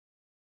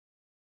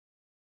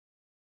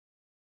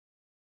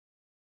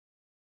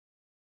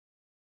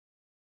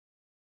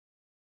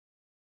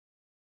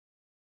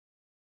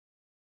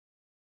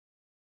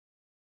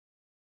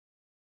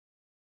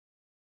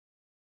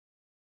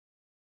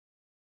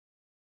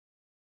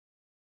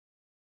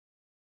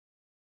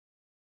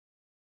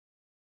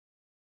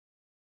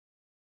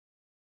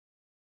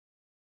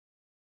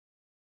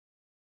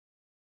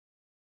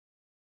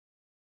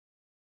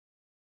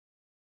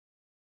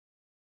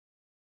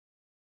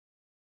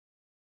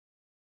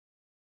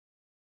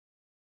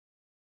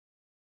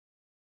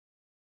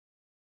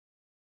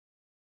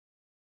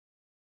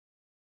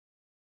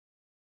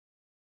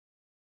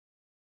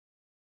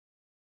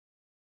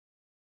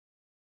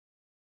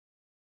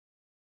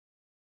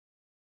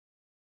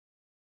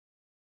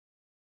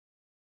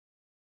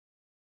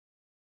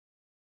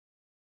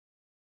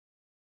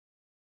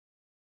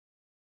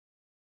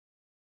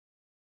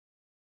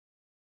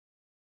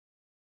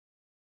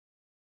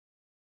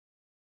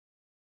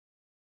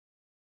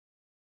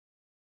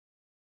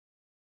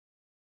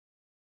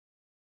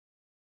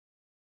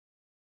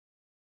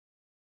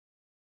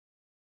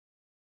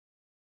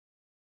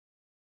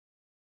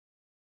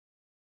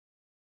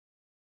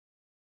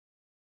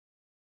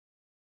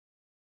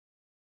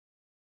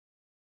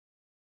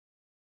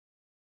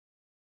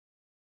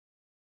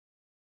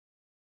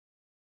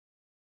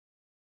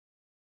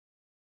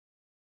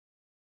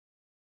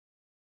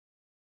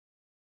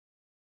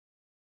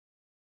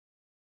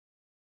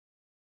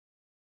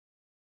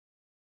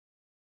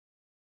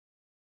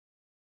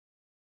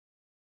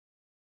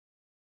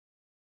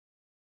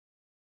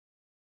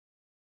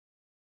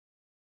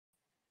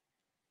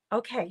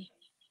Okay.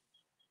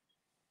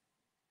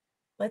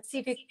 Let's see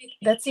if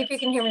you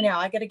can hear me now.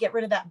 I got to get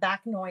rid of that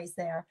back noise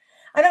there.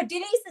 I know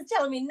Denise is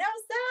telling me no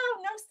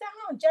sound, no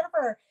sound.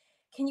 Jennifer,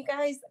 can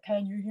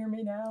you hear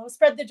me now?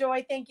 Spread the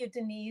joy. Thank you,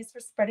 Denise, for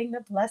spreading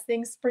the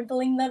blessings,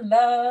 sprinkling the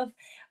love.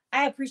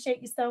 I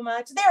appreciate you so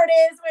much. There it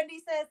is. Wendy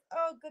says,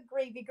 oh, good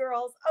gravy,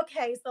 girls.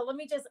 Okay, so let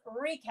me just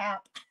recap.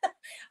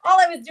 All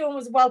I was doing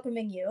was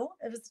welcoming you.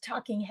 It was a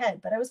talking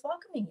head, but I was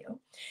welcoming you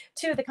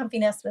to the Comfy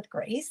Nest with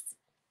Grace.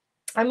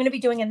 I'm going to be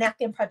doing a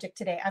napkin project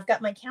today. I've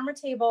got my camera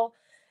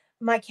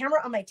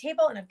on my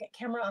table, and I've got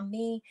camera on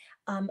me.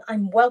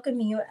 I'm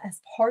welcoming you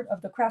as part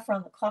of the Craft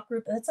Around the Clock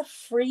group. That's a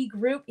free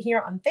group here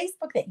on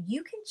Facebook that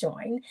you can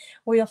join,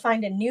 where you'll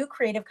find a new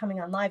creative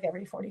coming on live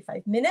every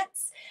 45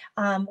 minutes.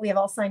 We have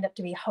all signed up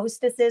to be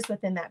hostesses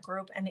within that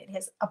group, and it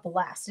is a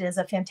blast. It is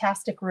a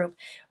fantastic group.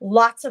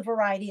 Lots of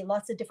variety,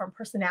 lots of different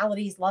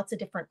personalities, lots of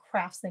different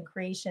crafts and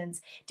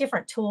creations,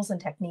 different tools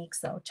and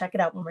techniques. So check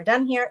it out when we're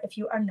done here if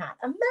you are not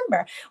a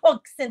member.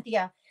 Well,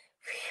 Cynthia,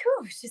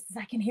 whew, just as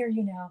I can hear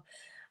you now.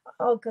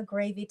 Oh, good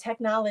gravy.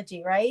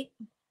 Technology, right?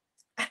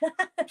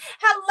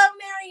 Hello,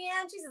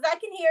 Marianne. She says, I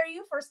can hear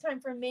you. First time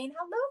from Maine.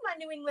 Hello, my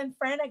New England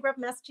friend. I grew up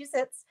in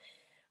Massachusetts,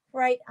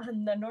 right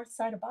on the north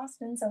side of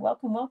Boston. So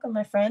welcome, welcome,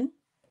 my friend.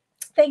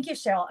 Thank you,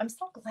 Cheryl. I'm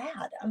so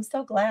glad. I'm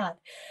so glad.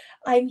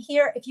 I'm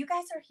here. If you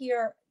guys are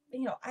here,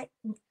 I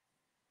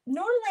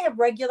normally have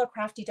regular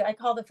crafty. I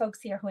call the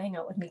folks here who hang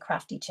out with me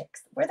crafty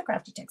chicks. We're the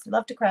crafty chicks. We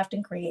love to craft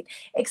and create,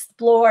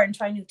 explore, and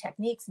try new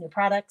techniques, new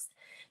products,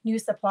 new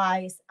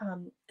supplies.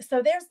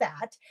 So there's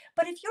that.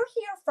 But if you're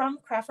here from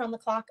Craft Around the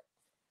Clock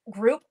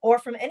group or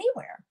from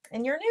anywhere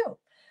and you're new,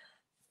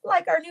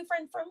 like our new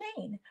friend from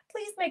Maine,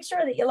 please make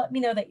sure that you let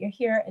me know that you're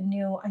here and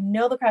new. I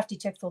know the crafty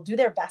chicks will do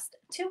their best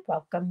to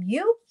welcome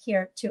you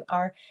here to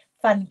our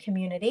fun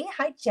community.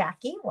 Hi,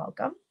 Jackie.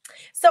 Welcome.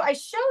 So I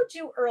showed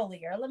you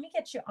earlier. Let me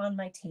get you on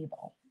my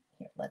table.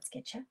 Here, let's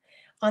get you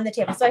on the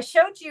table. So I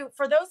showed you,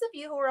 for those of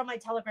you who are on my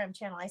Telegram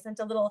channel, I sent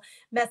a little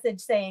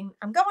message saying,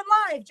 I'm going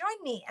live,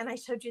 join me. And I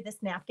showed you this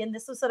napkin.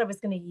 This was what I was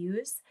going to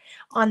use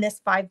on this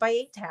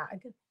 5x8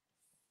 tag.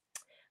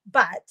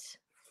 But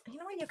you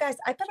know what, you guys,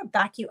 I better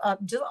back you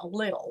up just a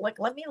little. Like,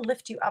 let me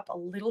lift you up a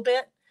little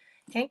bit.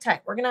 Hang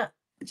tight. We're going to,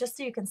 just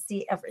so you can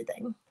see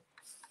everything.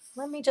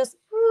 Let me just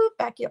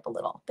back you up a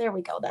little. There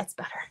we go. That's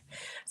better.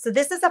 So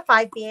this is a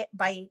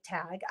 5x8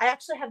 tag. I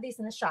actually have these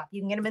in the shop.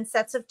 You can get them in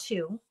sets of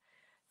 2.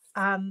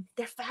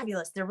 They're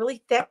fabulous. They're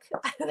really thick.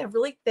 They're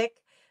really thick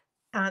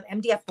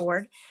MDF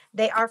board.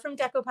 They are from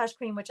Decoupage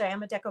Cream, which I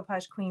am a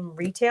Decoupage Cream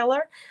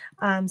retailer.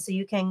 So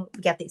you can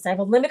get these. I have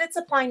a limited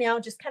supply now,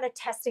 just kind of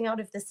testing out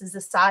if this is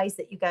a size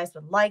that you guys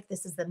would like.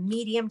 This is the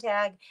medium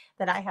tag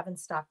that I have in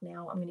stock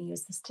now. I'm going to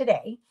use this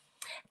today.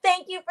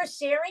 Thank you for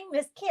sharing,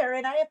 Miss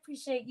Karen. I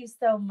appreciate you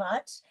so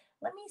much.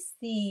 Let me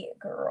see,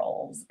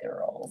 girls,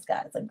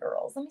 guys and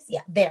girls. Let me see.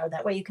 Yeah, there.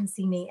 That way you can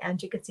see me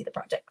and you can see the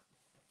project.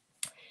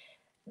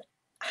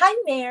 Hi,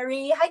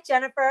 Mary. Hi,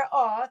 Jennifer.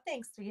 Oh,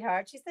 thanks,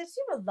 sweetheart. She says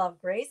she would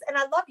love Grace. And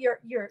I love your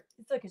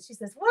look, she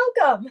says,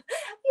 welcome.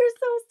 You're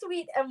so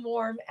sweet and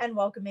warm and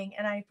welcoming.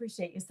 And I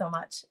appreciate you so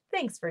much.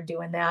 Thanks for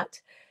doing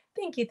that.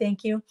 Thank you.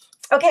 Thank you.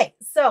 Okay,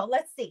 so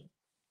let's see.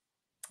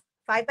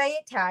 5x8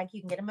 tag. You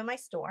can get them in my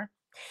store.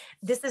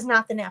 This is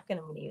not the napkin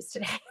I'm going to use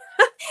today.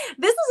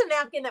 This is a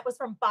napkin that was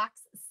from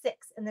box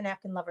 6 in the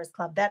Napkin Lovers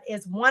Club. That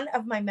is one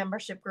of my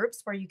membership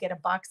groups where you get a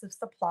box of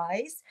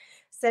supplies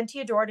sent to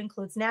your door. It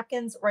includes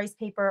napkins, rice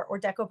paper, or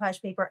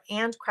decoupage paper,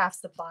 and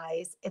craft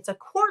supplies. It's a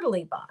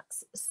quarterly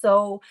box.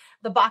 So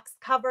the box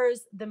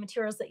covers the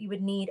materials that you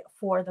would need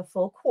for the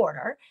full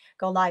quarter.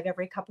 Go live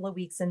every couple of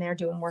weeks, and they're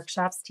doing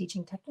workshops,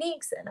 teaching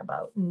techniques and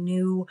about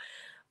new,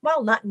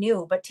 well, not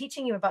new, but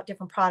teaching you about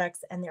different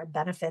products and their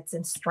benefits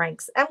and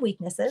strengths and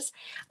weaknesses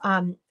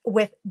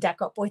with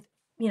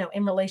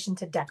in relation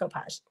to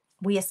decoupage.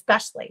 We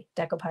especially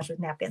decoupage with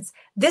napkins.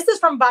 This is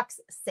from box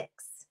 6.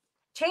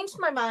 Changed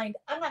my mind.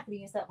 I'm not going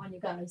to use that one, you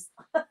guys.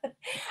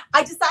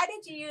 I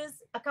decided to use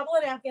a couple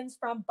of napkins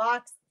from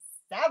box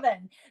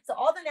 7. So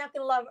all the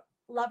Napkin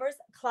Lovers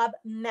Club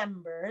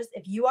members,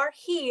 if you are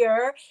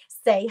here,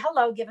 say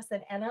hello, give us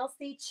an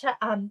NLC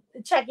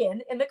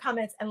check-in in the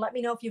comments, and let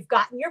me know if you've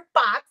gotten your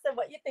box and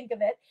what you think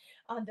of it.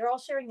 They're all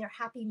sharing their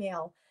Happy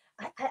Mail.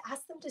 I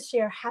asked them to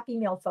share Happy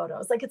Mail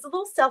photos. Like, it's a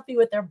little selfie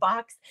with their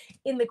box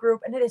in the group,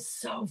 and it is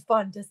so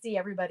fun to see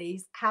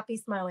everybody's happy,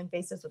 smiling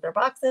faces with their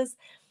boxes.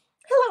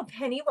 Hello,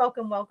 Penny.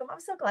 Welcome, welcome. I'm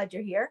so glad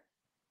you're here.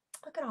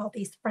 Look at all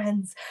these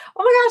friends.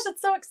 Oh my gosh,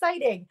 it's so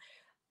exciting.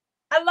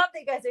 I love that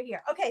you guys are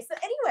here. Okay, so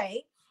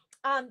anyway,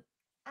 I'm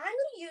going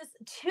to use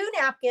 2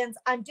 napkins.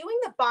 I'm doing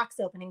the box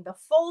opening, the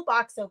full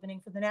box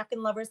opening for the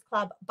Napkin Lovers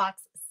Club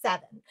box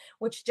 7,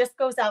 which just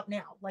goes out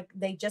now. Like,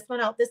 they just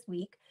went out this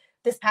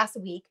past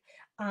week.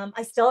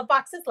 I still have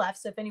boxes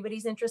left. So if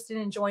anybody's interested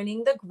in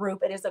joining the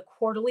group, it is a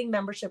quarterly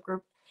membership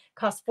group.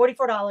 Costs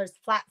 $44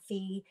 flat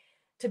fee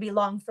to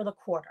belong for the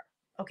quarter.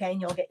 Okay. And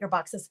you'll get your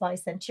box of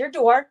supplies sent to your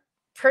door.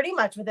 pretty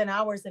much within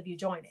hours of you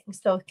joining.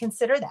 So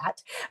consider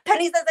that.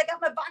 Penny says, I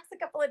got my box a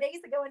couple of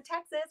days ago in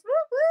Texas. Woo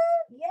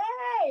woo,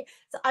 yay.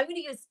 So I'm going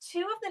to use 2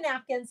 of the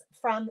napkins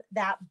from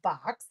that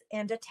box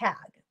and a tag.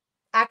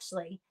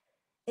 Actually,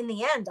 in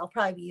the end, I'll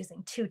probably be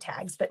using 2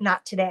 tags, but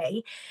not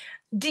today.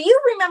 Do you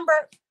remember?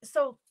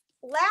 So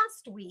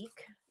last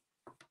week,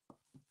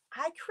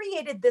 I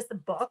created this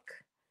book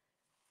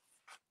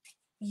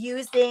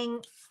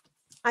using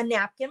a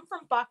napkin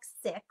from box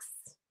 6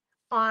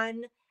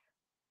 on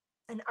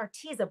an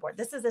Arteza board.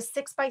 This is a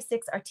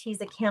 6x6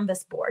 Arteza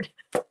canvas board.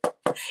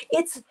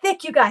 It's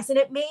thick, you guys, and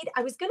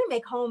I was going to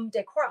make home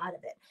decor out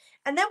of it.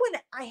 And then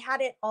when I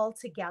had it all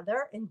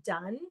together and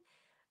done,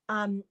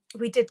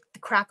 we did the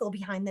crackle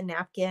behind the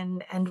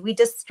napkin and we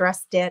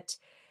distressed it.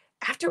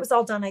 After it was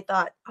all done, I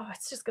thought, oh,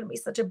 it's just going to be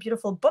such a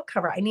beautiful book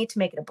cover. I need to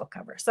make it a book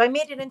cover. So I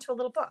made it into a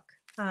little book.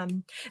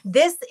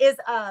 This is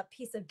a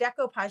piece of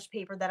decoupage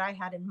paper that I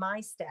had in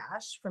my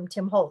stash from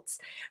Tim Holtz.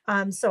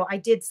 So I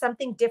did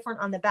something different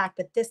on the back,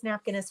 but this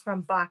napkin is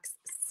from box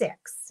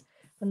 6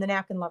 from the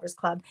Napkin Lovers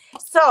Club.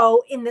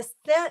 So in the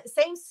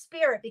same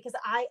spirit, because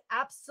I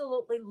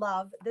absolutely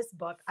love this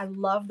book. I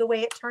love the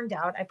way it turned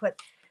out. I put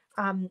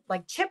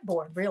like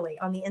chipboard really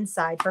on the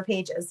inside for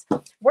pages.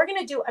 We're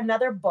going to do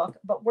another book,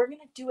 but we're going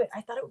to do it.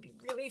 I thought it would be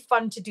really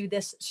fun to do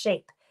this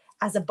shape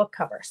as a book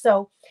cover.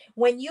 So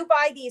when you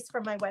buy these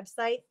from my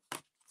website,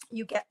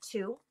 you get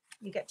 2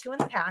 in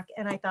the pack.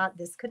 And I thought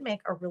this could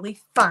make a really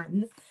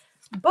fun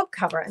book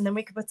cover. And then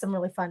we could put some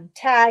really fun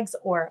tags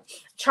or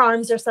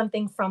charms or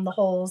something from the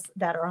holes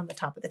that are on the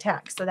top of the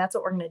tag. So that's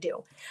what we're going to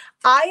do.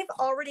 I've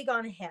already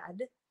gone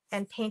ahead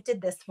and painted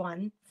this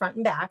one front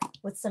and back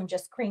with some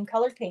just cream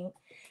colored paint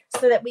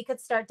so that we could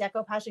start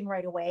decoupaging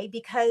right away,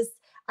 because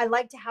I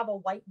like to have a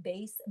white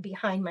base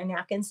behind my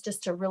napkins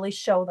just to really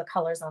show the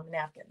colors on the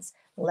napkins.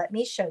 Let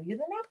me show you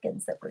the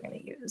napkins that we're going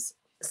to use.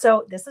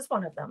 So this is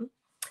one of them.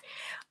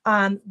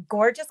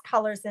 Gorgeous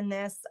colors in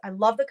this. I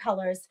love the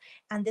colors.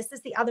 And this is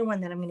the other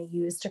one that I'm going to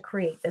use to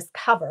create this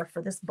cover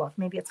for this book.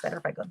 Maybe it's better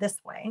if I go this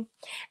way.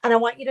 And I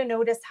want you to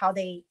notice how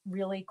they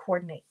really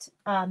coordinate.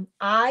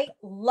 I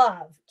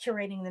love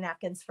curating the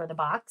napkins for the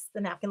box,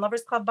 the Napkin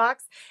Lovers Club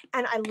box.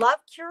 And I love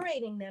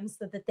curating them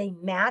so that they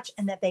match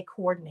and that they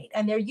coordinate.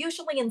 And they're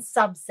usually in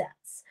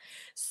subsets.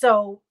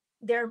 So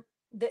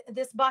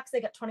this box,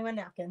 they got 21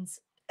 napkins.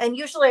 And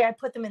usually I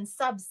put them in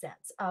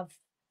subsets of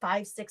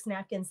 5, 6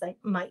 napkins that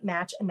might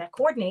match and that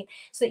coordinate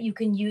so that you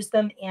can use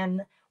them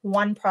in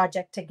one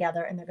project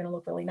together and they're going to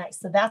look really nice.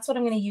 So that's what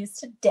I'm going to use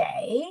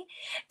today.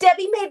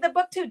 Debbie made the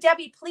book too.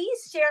 Debbie,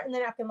 please share in the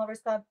Napkin Lovers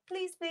Club.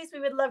 Please, please.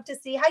 We would love to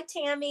see. Hi,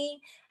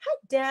 Tammy. Hi,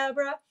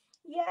 Deborah.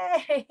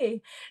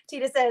 Yay.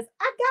 Tita says,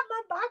 I got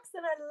my box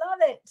and I love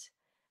it.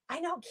 I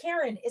know,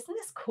 Karen, isn't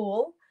this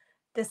cool?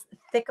 This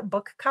thick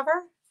book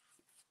cover.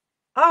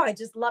 Oh, I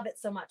just love it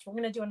so much. We're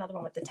going to do another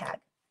one with the tag.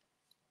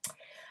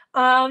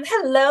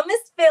 Hello,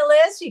 Miss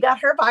Phyllis. She got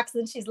her box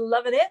and she's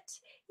loving it.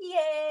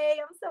 Yay,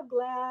 I'm so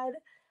glad.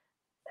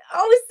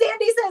 Oh,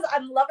 Sandy says,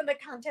 I'm loving the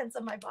contents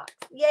of my box.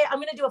 Yay, I'm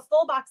going to do a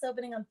full box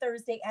opening on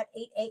Thursday at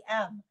 8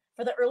 a.m.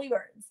 for the early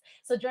birds.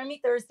 So join me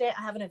Thursday.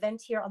 I have an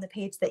event here on the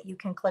page that you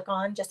can click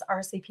on, just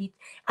RSVP,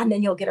 and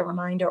then you'll get a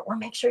reminder, or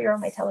make sure you're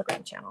on my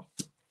Telegram channel.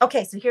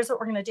 Okay, so here's what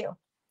we're going to do.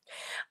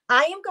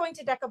 I am going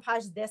to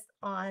decoupage this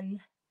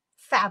on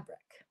fabric.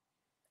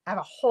 I have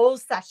a whole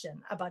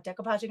session about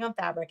decoupaging on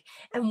fabric,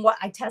 and what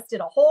I tested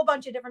a whole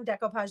bunch of different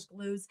decoupage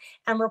glues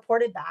and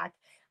reported back.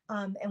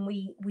 And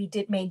we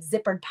made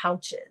zippered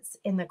pouches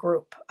in the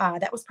group.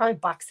 That was probably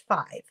box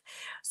 5.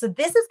 So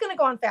this is going to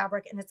go on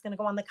fabric and it's going to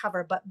go on the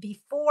cover. But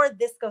before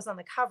this goes on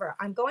the cover,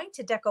 I'm going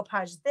to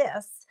decoupage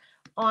this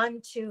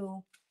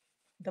onto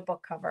the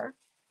book cover,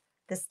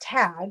 this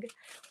tag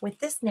with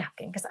this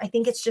napkin, because I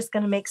think it's just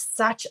going to make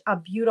such a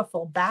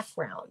beautiful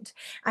background.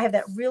 I have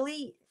that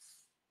really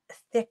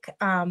thick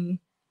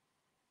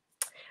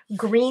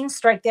green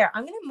stripe there.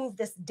 I'm going to move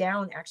this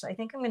down. Actually, I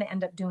think I'm going to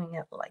end up doing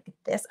it like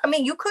this. I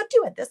mean, you could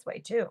do it this way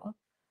too,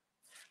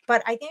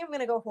 but I think I'm going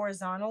to go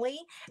horizontally,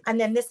 and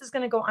then this is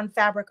going to go on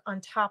fabric on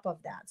top of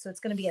that. So it's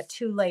going to be a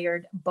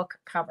 2-layered book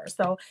cover.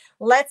 So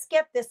let's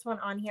get this one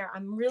on here.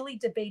 I'm really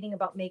debating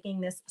about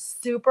making this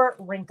super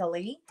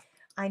wrinkly.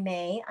 I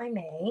may.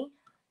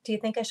 Do you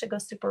think I should go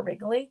super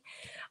wrinkly?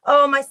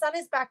 Oh, my son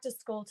is back to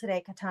school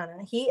today,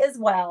 Katana. He is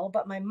well,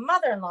 but my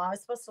mother-in-law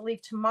is supposed to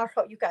leave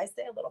tomorrow. You guys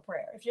say a little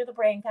prayer. If you're the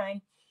praying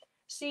kind.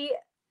 She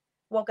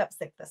woke up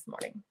sick this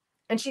morning,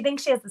 and she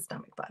thinks she has the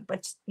stomach bug,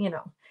 but you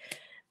know,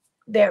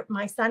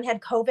 my son had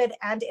COVID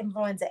and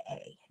influenza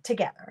A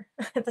together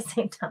at the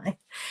same time.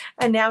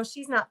 And now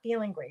she's not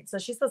feeling great. So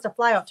she's supposed to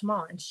fly out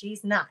tomorrow, and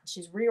she's not.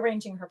 She's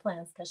rearranging her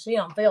plans because she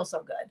don't feel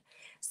so good.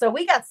 So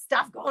we got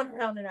stuff going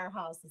around in our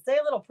house. So say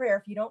a little prayer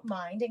if you don't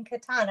mind. And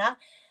Katana,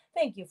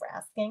 thank you for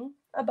asking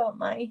about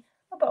my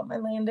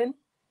Landon.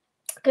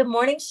 Good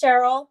morning,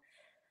 Cheryl.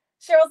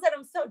 Cheryl said,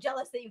 I'm so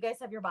jealous that you guys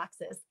have your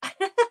boxes.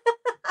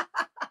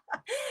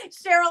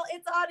 Cheryl,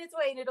 it's on its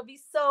way and it'll be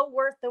so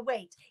worth the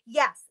wait.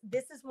 Yes,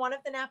 this is one of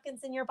the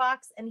napkins in your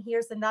box, and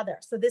here's another.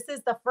 So this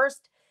is the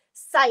first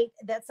sight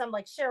that some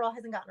like Cheryl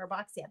hasn't gotten her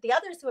box yet. The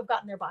others who have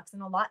gotten their box,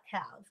 and a lot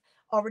have,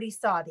 already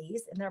saw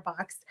these in their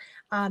box.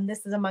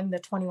 This is among the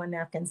 21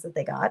 napkins that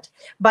they got.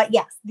 But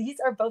yes, these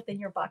are both in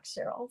your box,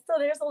 Cheryl. So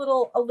there's a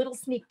little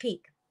sneak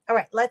peek. All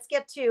right, let's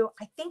get to,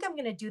 I think I'm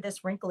going to do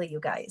this wrinkly, you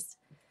guys.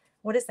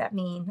 What does that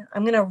mean?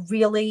 I'm going to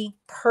really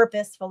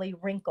purposefully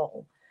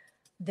wrinkle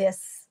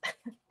this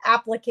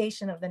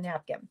application of the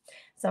napkin.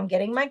 So I'm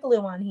getting my glue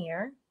on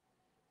here,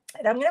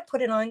 and I'm going to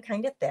put it on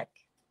kind of thick.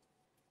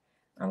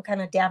 I'm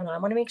kind of dabbing on. I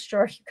want to make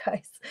sure, you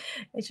guys,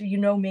 make sure you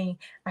know me.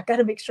 I got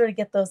to make sure to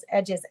get those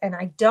edges, and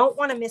I don't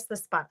want to miss the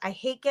spot. I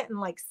hate getting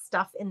like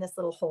stuff in this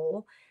little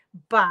hole,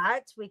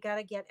 but we got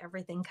to get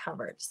everything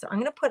covered. So I'm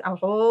going to put a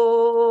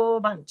whole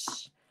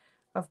bunch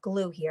of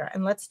glue here,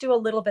 and let's do a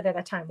little bit at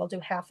a time. We'll do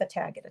half a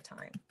tag at a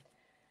time.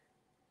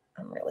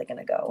 I'm really going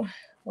to go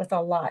with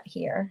a lot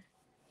here,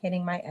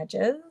 hitting my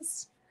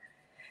edges.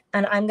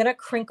 And I'm going to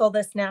crinkle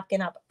this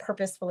napkin up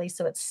purposefully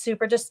so it's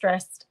super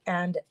distressed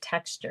and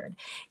textured.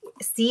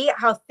 See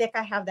how thick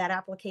I have that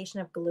application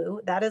of glue?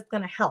 That is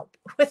going to help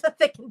with a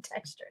thick and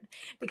textured,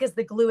 because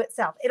the glue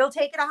itself, it'll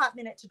take it a hot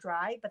minute to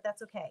dry, but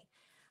that's okay.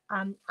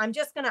 I'm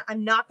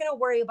not going to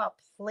worry about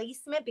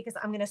placement, because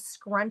I'm going to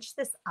scrunch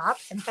this up.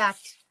 In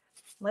fact,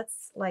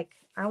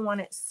 I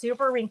want it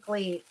super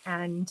wrinkly,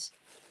 and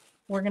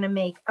we're going to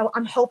make,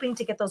 I'm hoping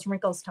to get those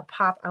wrinkles to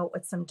pop out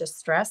with some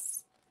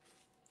distress.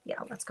 Yeah,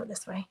 let's go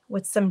this way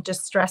with some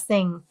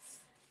distressing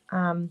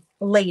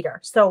later.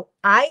 So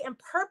I am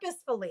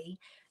purposefully,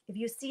 if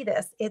you see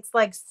this, it's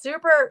like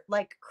super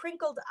like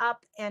crinkled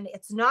up, and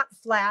it's not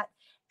flat.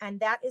 And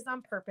that is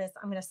on purpose.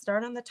 I'm going to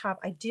start on the top.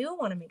 I do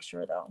want to make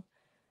sure though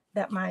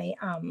that my,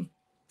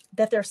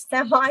 that they're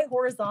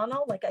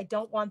semi-horizontal. Like I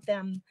don't want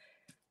them,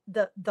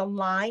 the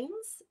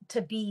lines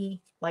to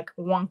be like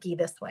wonky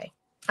this way.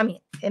 I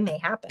mean, it may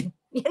happen.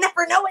 You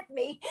never know with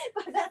me,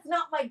 but that's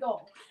not my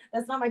goal.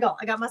 That's not my goal.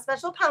 I got my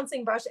special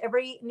pouncing brush.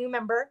 Every new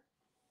member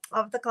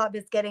of the club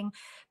is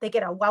they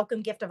get a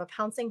welcome gift of a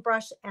pouncing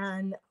brush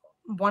and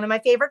one of my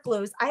favorite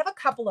glues. I have a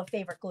couple of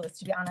favorite glues,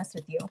 to be honest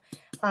with you.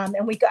 And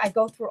I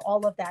go through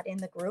all of that in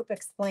the group,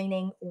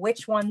 explaining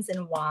which ones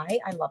and why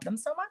I love them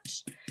so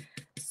much.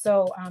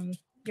 So,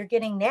 you're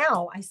getting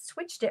now, I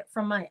switched it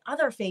from my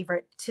other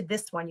favorite to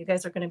this one. You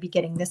guys are going to be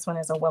getting this one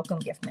as a welcome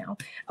gift now.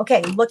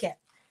 Okay,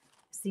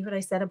 see what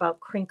I said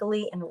about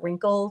crinkly and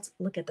wrinkled?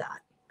 Look at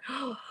that.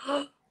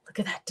 Look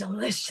at that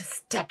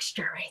delicious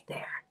texture right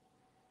there.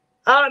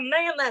 Oh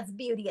man, that's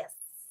beauteous.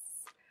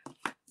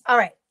 All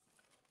right,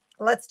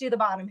 let's do the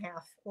bottom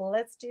half.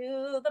 Let's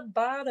do the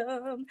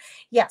bottom.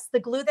 Yes, the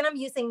glue that I'm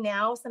using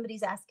now,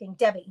 somebody's asking,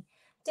 Debbie's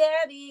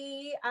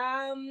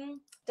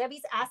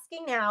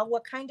asking now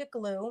what kind of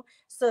glue.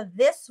 So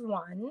this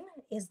one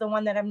is the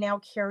one that I'm now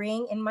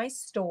carrying in my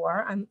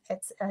store.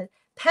 It's a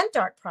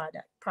Pentart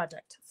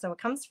product. So it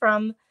comes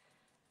from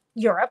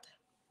Europe,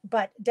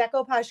 but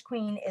Decoupage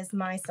Queen is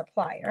my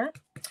supplier.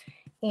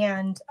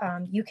 And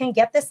you can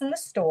get this in the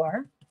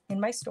store. In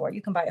my store,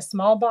 you can buy a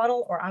small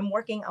bottle, or I'm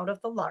working out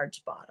of the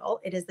large bottle.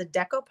 It is the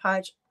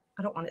Decoupage,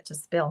 I don't want it to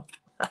spill,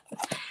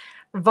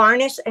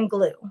 varnish and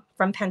glue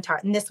from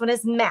Pentart. And this one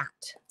is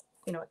matte.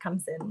 You know, it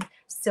comes in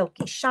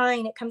silky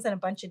shine. It comes in a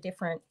bunch of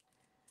different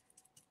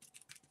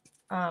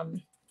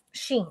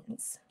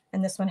sheens.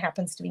 And this one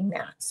happens to be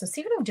matte. So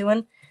see what I'm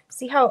doing?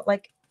 See how,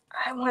 like,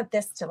 I want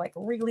this to like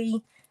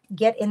really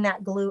get in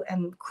that glue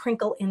and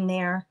crinkle in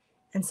there.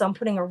 And so I'm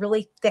putting a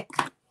really thick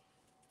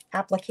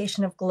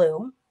application of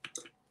glue.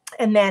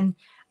 And then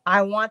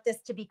I want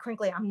this to be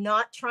crinkly. I'm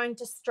not trying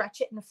to stretch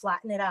it and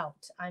flatten it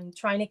out. I'm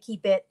trying to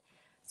keep it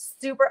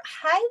super.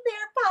 Hi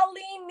there,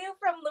 Pauline, new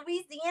from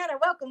Louisiana.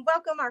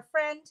 Welcome, our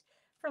friend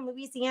from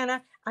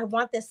Louisiana. I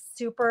want this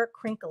super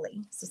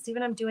crinkly. So see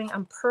what I'm doing?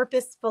 I'm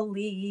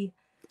purposefully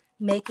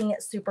making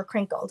it super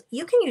crinkled.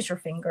 You can use your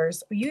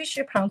fingers or use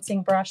your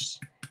pouncing brush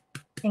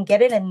and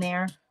get it in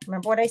there.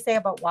 Remember what I say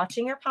about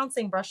watching your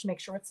pouncing brush, make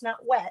sure it's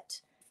not wet.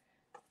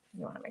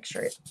 You want to make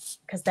sure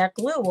because that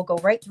glue will go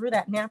right through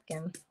that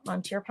napkin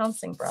onto your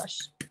pouncing brush.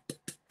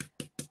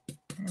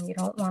 And you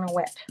don't want a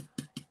wet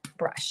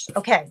brush.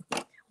 Okay,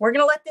 we're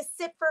going to let this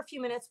sit for a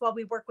few minutes while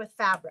we work with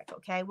fabric,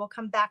 okay? We'll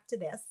come back to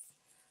this.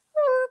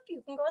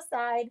 You can go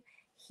aside.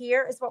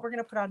 Here is what we're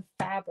going to put on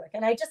fabric.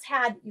 And I just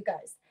had, you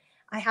guys,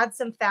 I had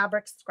some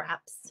fabric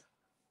scraps.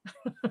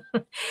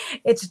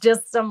 It's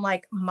just some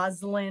like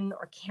muslin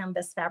or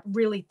canvas fabric,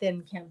 really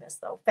thin canvas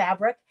though,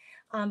 fabric.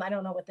 I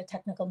don't know what the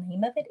technical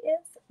name of it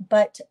is,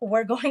 but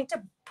we're going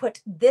to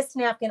put this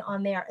napkin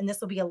on there, and this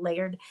will be a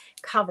layered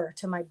cover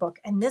to my book.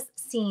 And this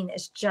scene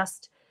is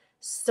just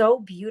so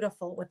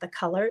beautiful with the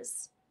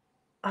colors.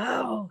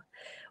 Oh,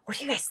 what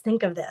do you guys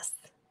think of this?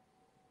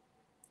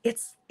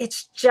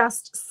 It's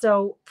just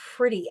so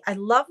pretty. I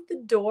love the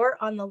door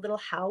on the little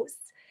house.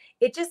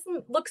 It just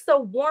looks so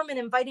warm and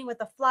inviting with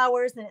the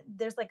flowers, and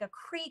there's like a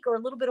creek or a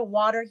little bit of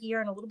water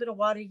here and a little bit of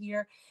water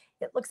here.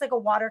 It looks like a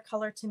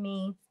watercolor to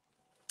me.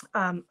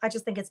 I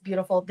just think it's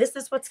beautiful. This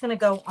is what's going to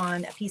go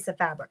on a piece of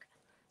fabric.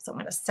 So I'm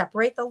going to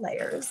separate the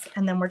layers,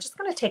 and then we're just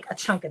going to take a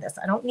chunk of this.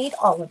 I don't need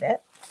all of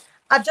it.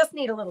 I just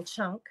need a little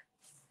chunk.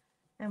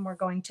 and we're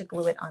going to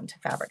glue it onto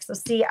fabric. So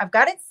see, I've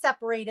got it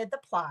separated, the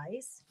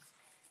plies.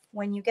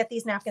 When you get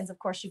these napkins, of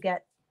course, you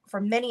get,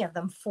 for many of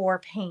them, 4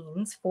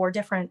 panes, 4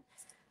 different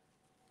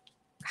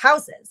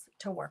houses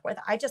to work with.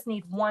 I just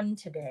need 1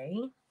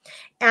 today.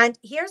 And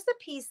here's the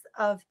piece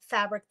of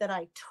fabric that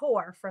I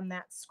tore from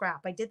that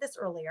scrap. I did this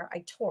earlier.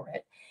 I tore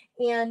it.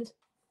 And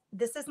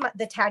this is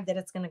the tag that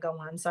it's going to go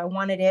on. So I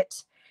wanted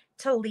it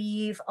to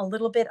leave a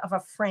little bit of a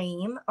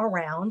frame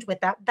around with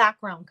that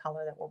background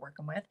color that we're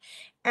working with.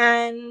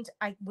 And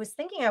I was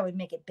thinking I would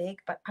make it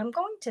big, but I'm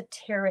going to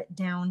tear it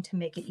down to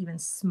make it even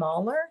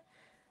smaller.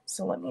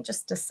 So let me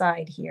just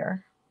decide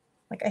here.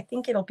 Like, I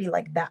think it'll be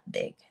like that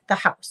big, the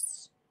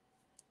house,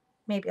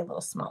 maybe a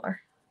little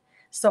smaller.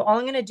 So all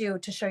I'm going to do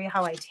to show you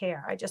how I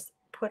tear, I just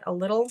put a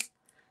little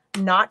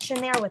notch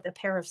in there with a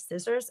pair of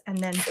scissors and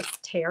then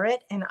just tear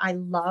it. And I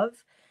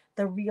love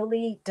the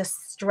really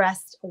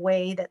distressed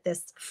way that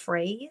this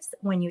frays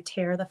when you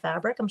tear the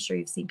fabric. I'm sure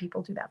you've seen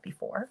people do that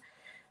before.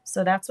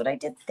 So that's what I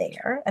did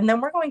there. And then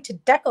we're going to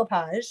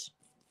decoupage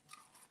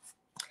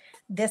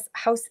this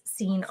house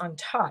scene on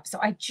top. So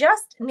I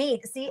just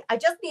need, see, I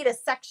just need a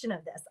section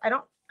of this.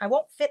 I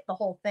won't fit the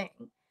whole thing,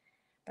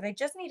 but I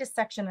just need a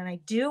section, and I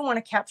do want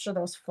to capture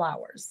those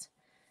flowers.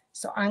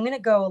 So I'm going to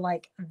go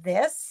like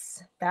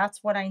this.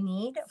 That's what I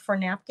need for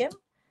napkin,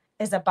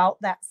 is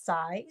about that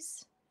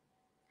size.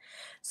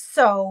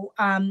 So,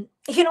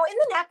 you know, in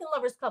the Napkin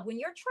Lovers Club, when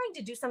you're trying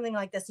to do something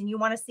like this and you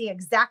want to see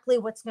exactly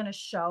what's going to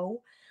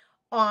show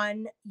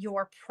on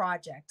your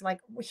project, like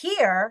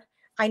here,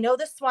 I know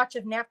the swatch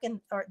of napkin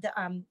or the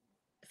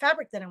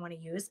fabric that I want to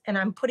use, and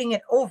I'm putting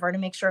it over to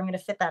make sure I'm going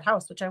to fit that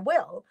house, which I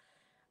will.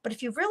 But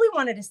if you really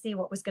wanted to see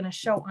what was going to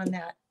show on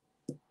that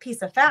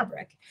piece of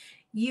fabric,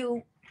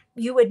 you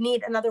would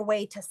need another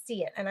way to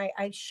see it. And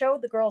I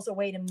showed the girls a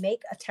way to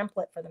make a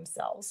template for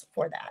themselves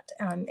for that.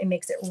 It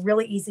makes it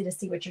really easy to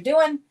see what you're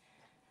doing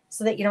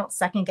so that you don't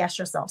second guess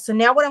yourself. So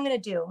now what I'm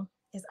going to do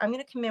is I'm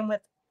going to come in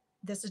with,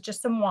 this is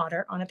just some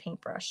water on a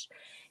paintbrush.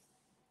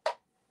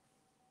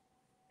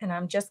 And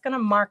I'm just going to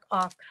mark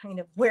off kind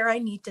of where I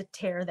need to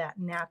tear that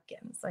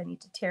napkin. So I need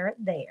to tear it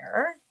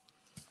there.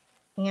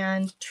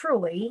 And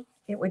truly,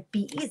 it would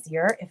be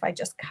easier if I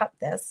just cut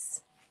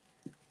this,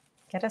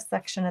 get a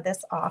section of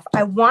this off.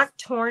 I want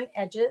torn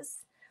edges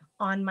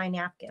on my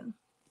napkin.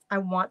 I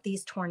want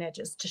these torn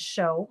edges to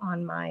show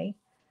on my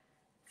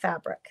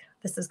fabric.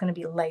 This is going to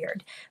be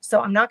layered.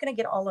 So I'm not going to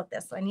get all of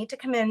this. So I need to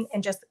come in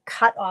and just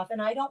cut off,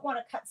 and I don't want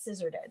to cut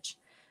scissored edge.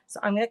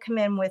 So I'm going to come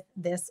in with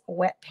this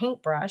wet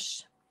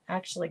paintbrush.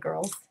 Actually,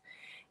 girls,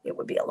 it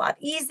would be a lot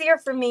easier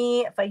for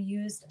me if I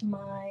used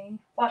my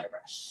water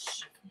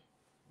brush,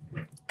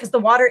 because the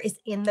water is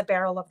in the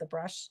barrel of the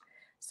brush,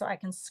 so I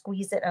can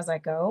squeeze it as I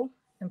go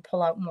and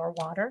pull out more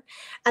water.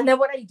 And then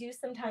what I do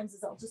sometimes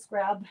is I'll just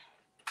grab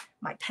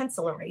my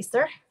pencil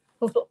eraser,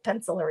 a little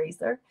pencil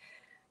eraser.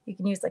 You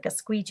can use like a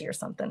squeegee or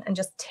something, and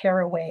just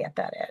tear away at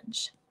that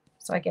edge.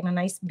 So I get a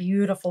nice,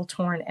 beautiful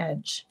torn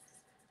edge.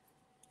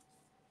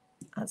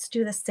 Let's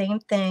do the same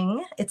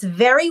thing. It's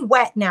very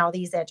wet now,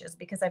 these edges,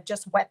 because I've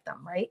just wet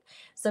them, right?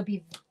 So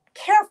be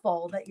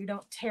careful that you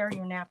don't tear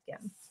your napkin.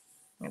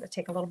 I'm going to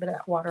take a little bit of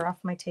that water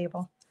off my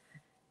table.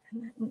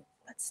 And then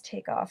let's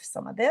take off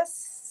some of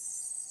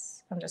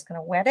this. I'm just going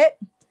to wet it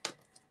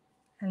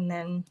and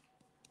then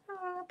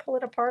pull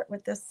it apart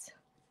with this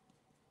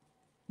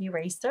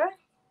eraser.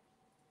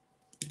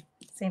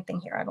 Same thing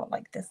here. I don't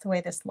like this, the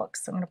way this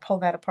looks. So I'm going to pull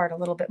that apart a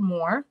little bit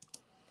more.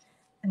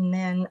 And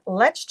then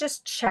let's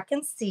just check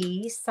and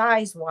see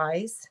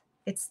size-wise.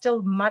 It's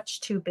still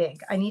much too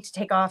big. I need to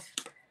take off.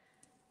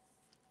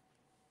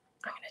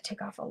 I'm going to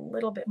take off a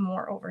little bit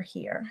more over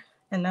here.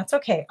 And that's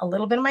okay. A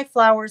little bit of my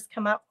flowers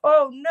come out.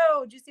 Oh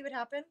no, did you see what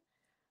happened?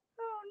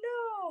 Oh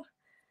no.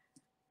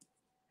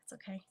 It's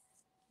okay.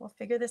 We'll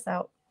figure this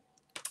out.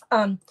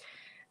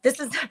 This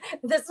is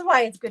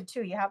why it's good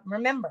too. You have,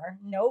 remember,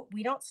 no,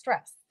 we don't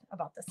stress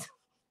about this.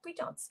 We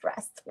don't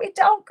stress. We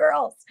don't,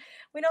 girls.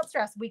 We don't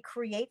stress. We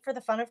create for the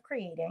fun of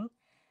creating.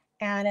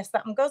 And if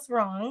something goes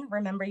wrong,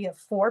 remember you have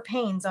 4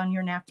 panes on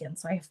your napkin.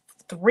 So I have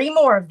 3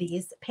 more of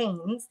these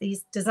panes,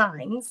 these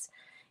designs,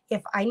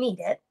 if I need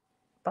it.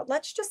 But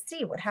let's just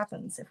see what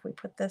happens if we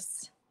put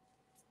this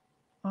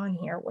on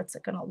here. What's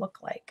it going to look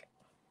like?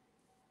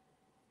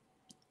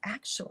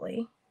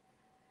 Actually,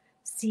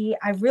 see,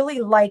 I really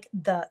like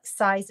the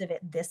size of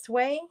it this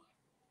way.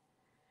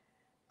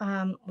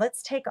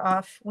 Let's take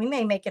off. We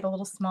may make it a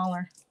little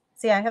smaller.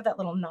 See, I have that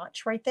little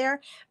notch right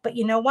there. But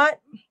you know what?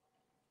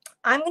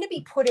 I'm going to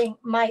be putting,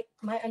 my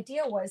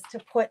idea was to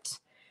put,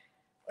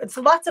 it's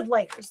lots of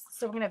layers.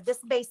 So we're going to have this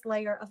base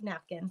layer of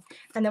napkin,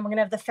 and then we're going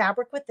to have the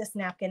fabric with this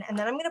napkin. And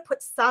then I'm going to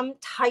put some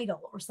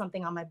title or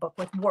something on my book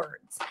with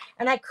words.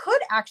 And I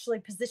could actually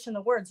position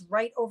the words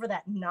right over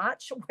that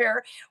notch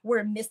where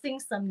we're missing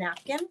some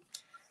napkin.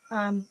 So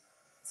I'm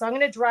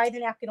going to dry the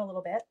napkin a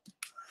little bit.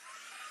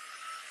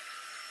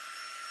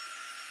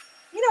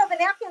 You know,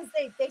 the napkins,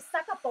 they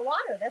suck up the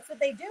water. That's what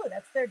they do.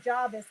 That's their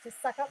job, is to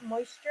suck up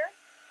moisture.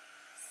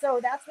 So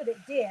that's what it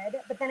did.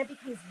 But then it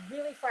becomes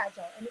really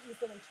fragile and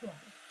easily torn.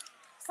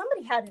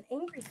 Somebody had an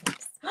angry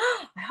face.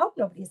 I hope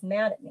nobody's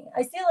mad at me.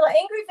 I see a little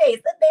angry face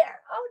in there.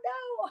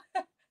 Oh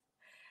no.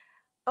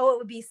 Oh, it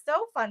would be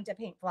so fun to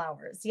paint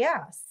flowers.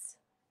 Yes.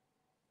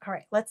 All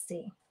right, let's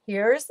see.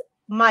 Here's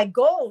my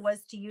goal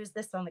was to use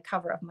this on the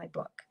cover of my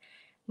book.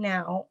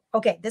 Now,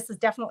 okay, this is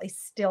definitely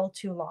still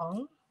too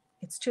long.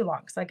 It's too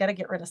long, so I got to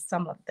get rid of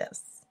some of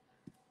this.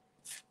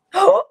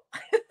 Oh,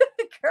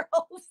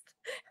 girls,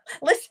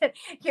 listen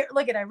here.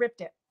 Look at, I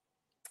ripped it.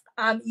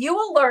 You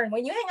will learn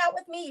when you hang out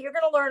with me, you're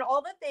going to learn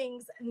all the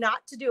things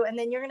not to do. And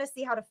then you're going to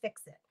see how to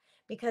fix it,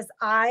 because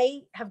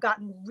I have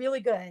gotten really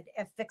good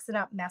at fixing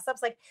up mess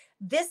ups. Like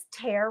this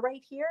tear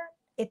right here,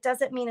 it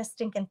doesn't mean a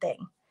stinking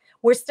thing.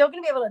 We're still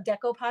going to be able to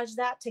decoupage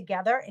that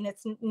together, and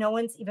it's no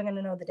one's even going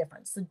to know the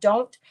difference. So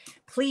don't,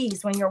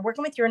 please, when you're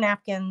working with your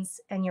napkins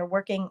and you're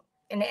working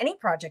in any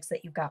projects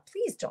that you've got,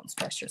 please don't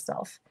stress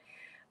yourself.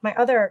 My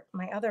other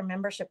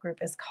membership group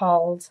is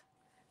called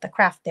the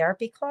Craft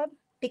Therapy Club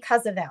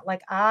because of that.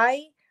 Like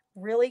I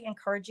really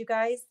encourage you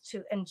guys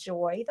to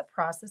enjoy the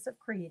process of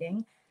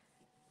creating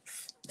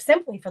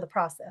simply for the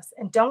process,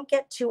 and don't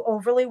get too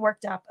overly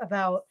worked up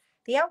about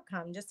the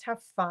outcome. Just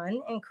have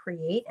fun and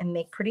create and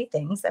make pretty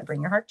things that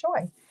bring your heart joy.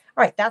 All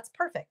right, that's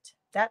perfect.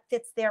 That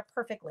fits there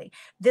perfectly.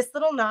 This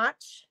little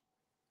notch,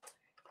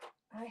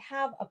 I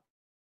have a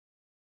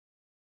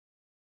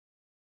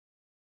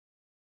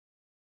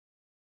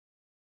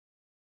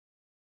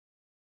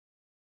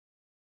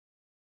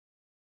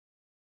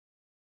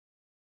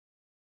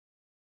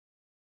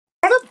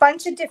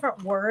bunch of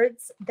different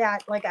words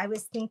that like I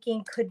was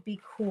thinking could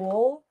be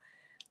cool.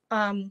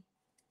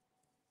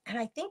 And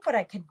I think what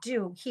I could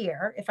do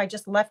here, if I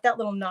just left that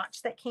little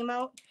notch that came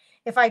out,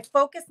 if I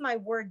focus my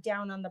word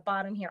down on the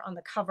bottom here on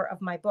the cover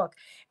of my book,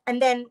 and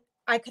then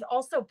I could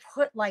also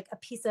put like a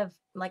piece of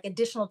like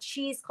additional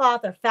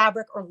cheesecloth or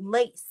fabric or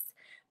lace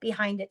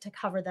behind it to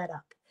cover that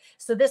up.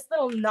 So this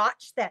little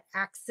notch that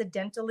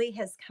accidentally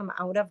has come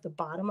out of the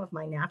bottom of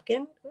my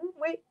napkin. Ooh,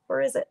 wait,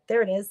 where is it?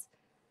 There it is.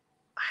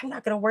 I'm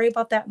not going to worry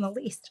about that in the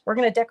least. We're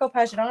going to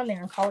decoupage it on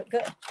there and call it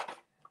good.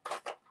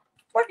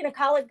 We're going to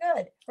call it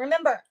good.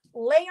 Remember,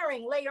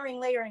 layering, layering,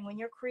 layering. When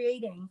you're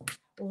creating,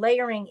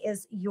 layering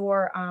is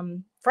your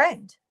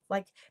friend,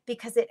 like,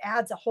 because it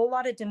adds a whole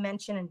lot of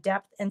dimension and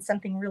depth and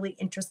something really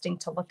interesting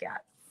to look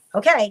at.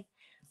 Okay,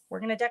 we're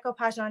going to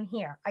decoupage on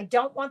here. I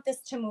don't want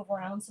this to move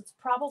around, so it's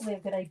probably a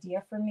good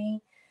idea for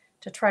me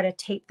to try to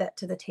tape that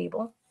to the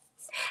table.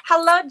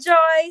 Hello,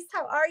 Joyce.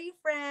 How are you,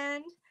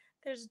 friend?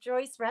 There's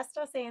Joyce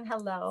Resto saying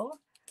hello.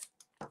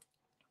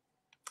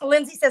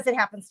 Lindsay says it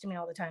happens to me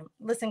all the time.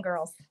 Listen,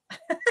 girls,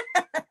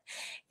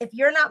 if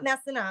you're not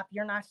messing up,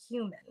 you're not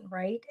human,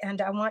 right?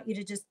 And I want you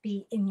to just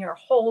be in your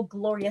whole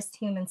glorious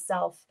human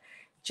self.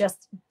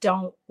 Just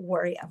don't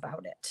worry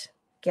about it.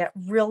 Get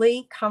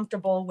really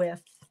comfortable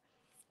with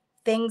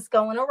things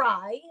going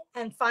awry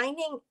and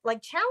finding,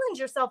 like, challenge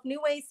yourself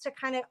new ways to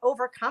kind of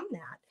overcome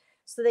that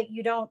so that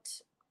you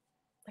don't,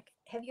 like,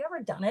 have you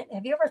ever done it?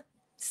 Have you ever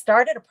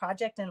started a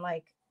project and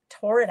like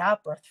tore it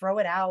up or throw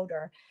it out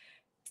or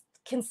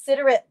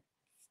consider it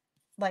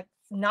like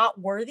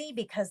not worthy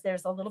because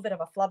there's a little bit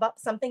of a flub up,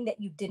 something that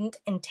you didn't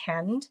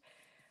intend?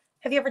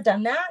 Have you ever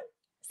done that?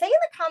 Say in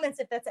the comments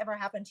if that's ever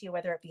happened to you,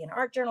 whether it be an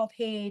art journal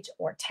page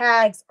or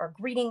tags or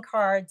greeting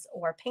cards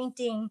or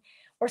painting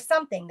or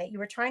something that you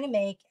were trying to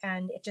make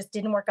and it just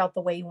didn't work out the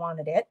way you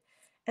wanted it.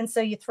 And so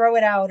you throw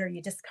it out or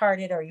you discard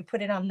it or you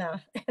put it on the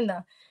in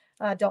the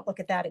don't look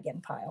at that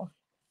again pile.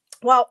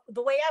 Well,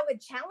 the way I would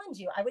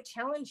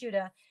challenge you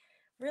to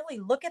really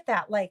look at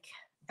that like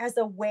as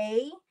a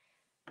way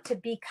to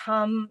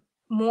become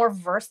more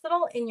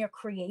versatile in your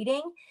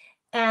creating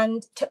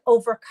and to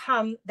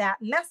overcome that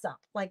mess up,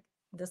 like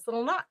this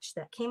little notch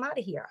that came out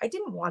of here. I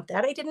didn't want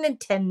that. I didn't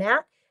intend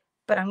that,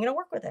 but I'm going to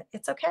work with it.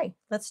 It's okay.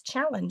 Let's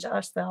challenge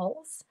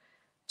ourselves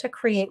to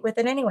create with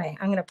it anyway.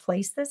 I'm going to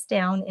place this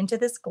down into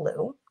this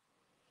glue.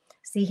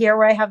 See here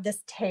where I have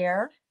this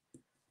tear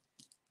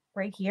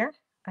right here?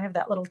 I have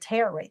that little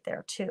tear right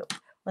there too.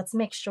 Let's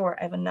make sure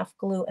I have enough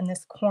glue in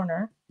this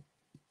corner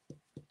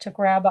to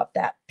grab up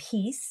that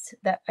piece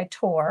that I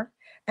tore,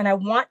 and I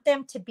want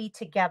them to be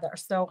together.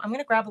 So I'm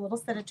going to grab a little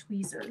set of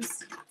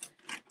tweezers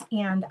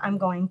and I'm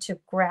going to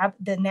grab,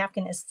 the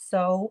napkin is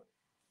so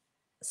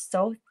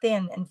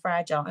thin and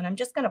fragile, and I'm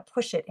just going to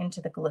push it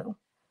into the glue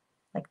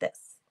like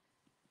this,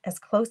 as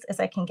close as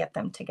I can get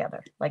them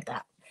together like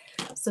that,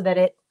 so that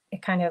it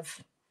kind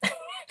of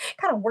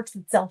works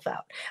itself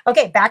out.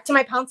 Okay, back to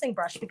my pouncing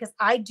brush, because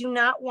I do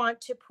not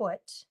want to put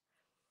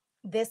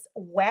this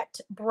wet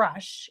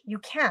brush. You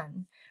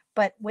can,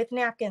 but with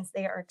napkins,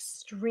 they are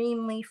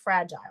extremely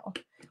fragile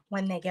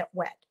when they get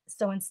wet.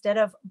 So instead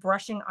of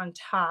brushing on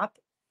top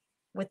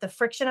with the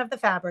friction of the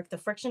fabric, the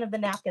friction of the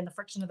napkin, the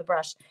friction of the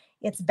brush,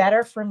 it's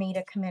better for me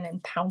to come in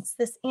and pounce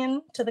this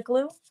in to the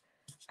glue.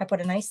 I put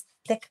a nice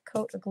thick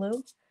coat of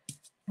glue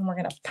and we're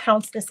going to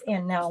pounce this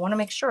in. Now I want to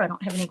make sure I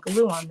don't have any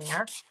glue on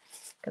there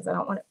because I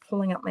don't want it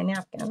pulling up my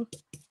napkin.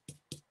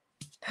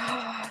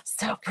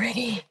 So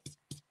pretty.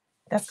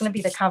 That's going to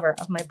be the cover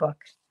of my book.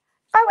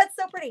 Oh, it's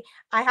so pretty.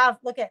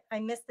 I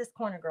missed this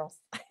corner, girls.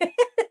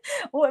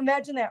 Oh,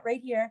 imagine that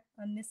right here.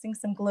 I'm missing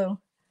some glue.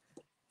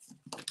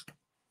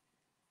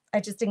 I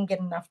just didn't get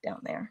enough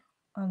down there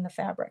on the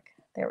fabric.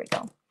 There we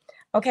go.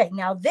 Okay,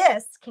 now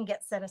this can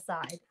get set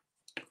aside.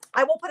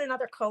 I will put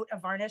another coat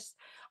of varnish,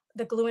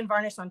 the glue and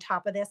varnish on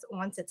top of this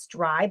once it's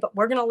dry, but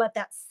we're going to let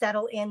that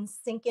settle in,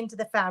 sink into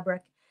the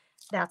fabric.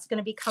 That's going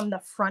to become the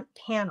front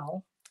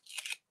panel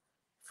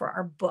for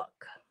our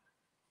book.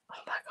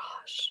 Oh my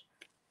gosh.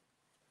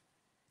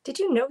 Did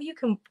you know you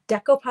can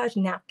decoupage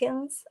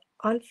napkins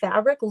on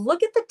fabric?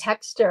 Look at the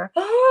texture.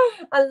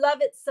 I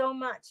love it so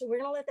much. We're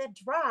going to let that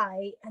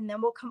dry and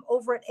then we'll come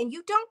over it. And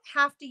you don't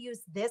have to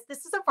use this.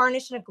 This is a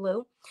varnish and a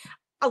glue.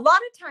 A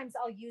lot of times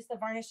I'll use the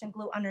varnish and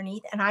glue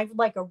underneath and I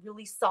like a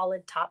really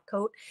solid top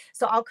coat.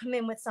 So I'll come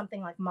in with something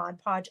like Mod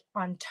Podge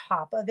on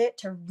top of it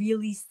to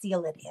really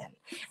seal it in.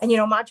 And you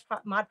know, Mod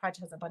Podge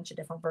has a bunch of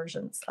different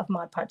versions of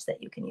Mod Podge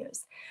that you can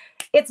use.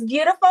 It's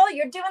beautiful.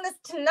 You're doing this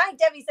tonight,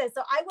 Debbie says.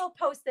 So I will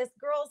post this.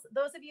 Girls,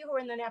 those of you who are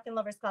in the Napkin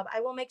Lovers Club, I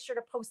will make sure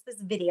to post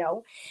this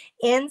video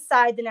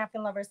inside the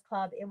Napkin Lovers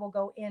Club. It will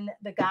go in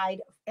the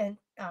guide and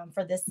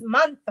for this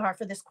month or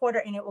for this quarter,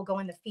 and it will go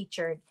in the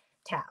featured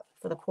tab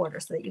for the quarter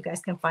so that you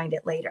guys can find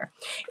it later.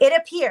 It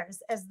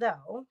appears as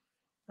though,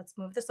 let's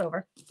move this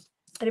over.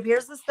 It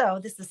appears as though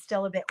this is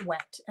still a bit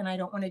wet and I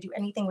don't want to do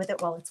anything with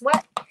it while it's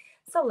wet.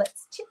 So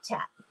let's chit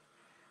chat.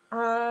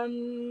 Will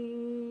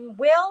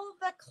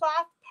the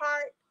cloth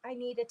part, I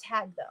need a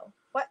tag though.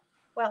 What?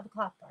 Well, the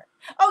cloth part.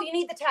 Oh, you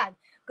need the tag.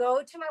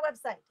 Go to my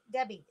website,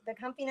 Debbie,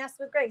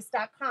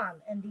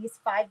 thecomfynestwithgrace.com, and these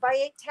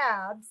 5x8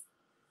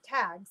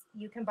 tags,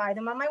 you can buy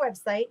them on my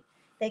website.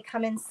 They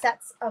come in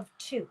sets of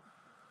 2.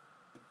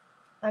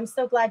 I'm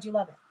so glad you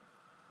love it.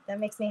 That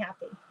makes me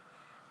happy.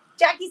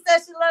 Jackie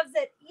says she loves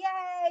it.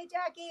 Yay,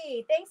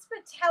 Jackie. Thanks for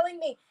telling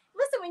me.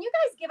 Listen, when you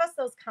guys give us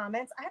those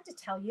comments, I have to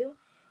tell you,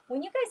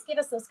 when you guys give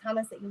us those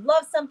comments that you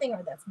love something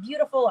or that's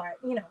beautiful, or,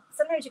 you know,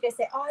 sometimes you guys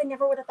say, oh, I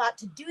never would have thought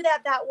to do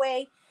that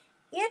way.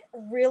 It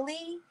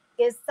really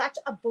is such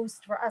a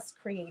boost for us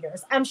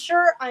creators. I'm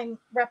sure I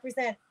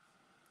represent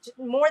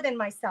more than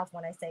myself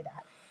when I say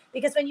that.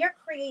 Because when you're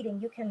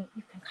creating, you can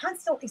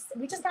constantly,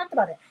 we just talked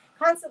about it,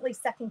 constantly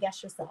second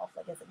guess yourself.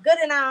 Like, is it good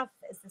enough?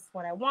 Is this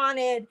what I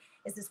wanted?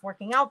 Is this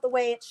working out the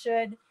way it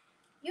should?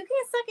 You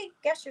can't second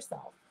guess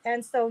yourself.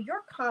 And so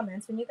your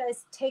comments, when you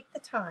guys take the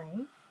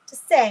time to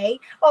say,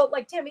 oh,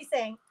 like Tammy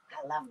saying,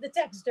 I love the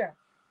texture.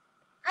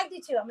 I do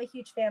too. I'm a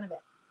huge fan of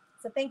it.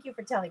 So thank you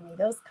for telling me.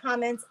 Those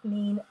comments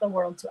mean the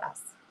world to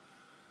us.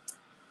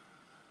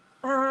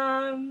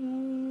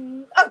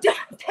 Oh,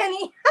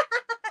 Penny.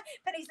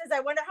 Penny says, I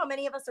wonder how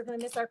many of us are going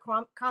to miss our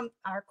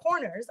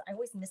corners. I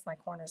always miss my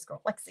corners,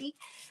 girl. Like, see,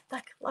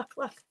 look.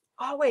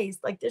 Always.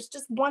 Like, there's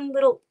just one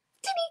little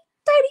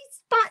tiny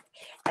spot.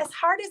 As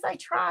hard as I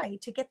try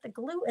to get the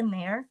glue in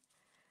there,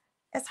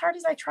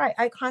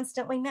 I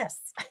constantly miss.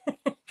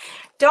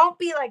 Don't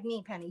be like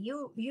me, Penny.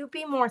 You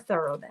be more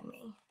thorough than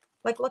me.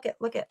 Like, look at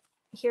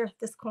here,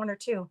 this corner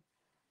too.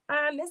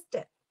 I missed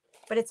it,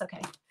 but it's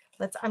okay.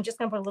 I'm just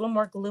going to put a little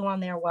more glue on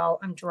there while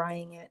I'm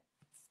drying it.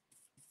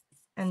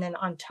 And then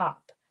on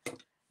top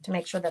to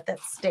make sure that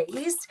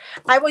stays.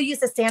 I will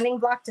use a sanding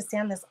block to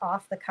sand this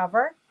off the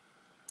cover.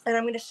 And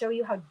I'm going to show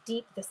you how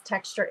deep this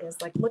texture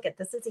is. Like, look at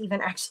this. It's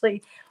even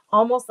actually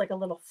almost like a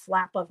little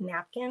flap of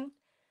napkin.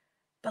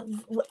 But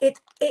it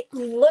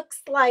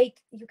looks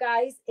like, you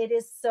guys, it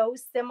is so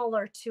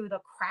similar to the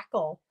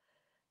crackle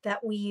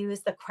that we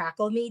use the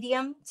crackle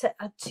medium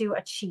to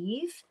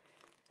achieve.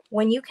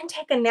 When you can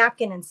take a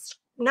napkin and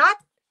not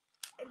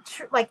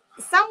like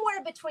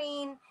somewhere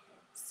between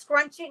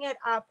scrunching it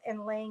up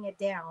and laying it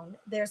down,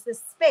 there's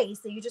this space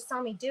that you just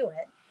saw me do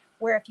it,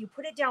 where if you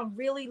put it down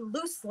really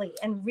loosely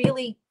and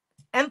really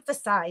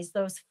emphasize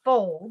those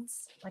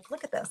folds, like,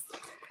 look at this,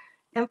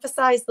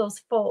 emphasize those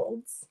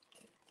folds,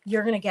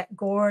 you're going to get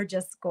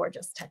gorgeous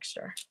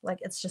texture. Like,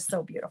 it's just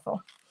so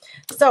beautiful.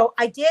 So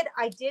I did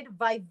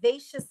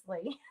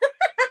vivaciously,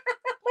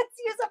 let's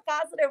use a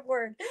positive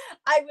word.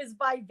 I was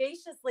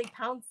vivaciously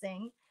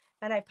pouncing,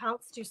 and I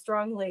pounced too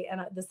strongly,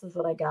 and this is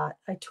what I got.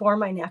 I tore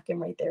my napkin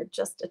right there,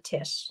 just a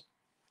tish.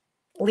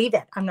 Leave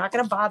it. I'm not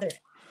going to bother it.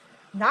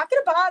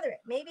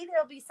 Maybe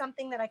there'll be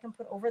something that I can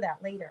put over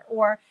that later.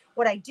 Or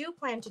what I do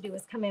plan to do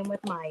is come in with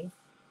my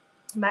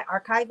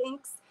archive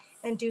inks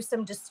and do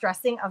some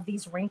distressing of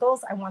these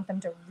wrinkles. I want them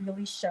to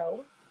really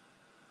show.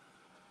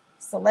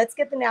 So let's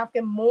get the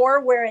napkin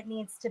more where it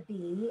needs to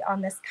be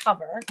on this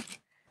cover.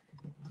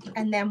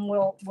 And then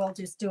we'll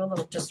just do a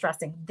little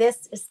distressing.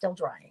 This is still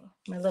drying.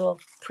 My little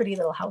pretty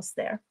little house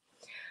there.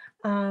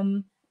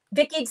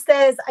 Vicky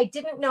says, I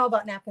didn't know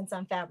about napkins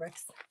on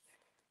fabrics.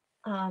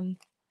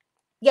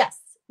 Yes.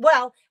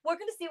 Well, we're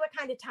going to see what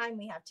kind of time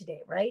we have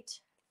today, right?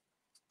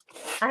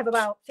 I have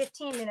about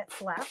 15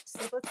 minutes left. So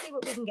let's see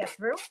what we can get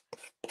through.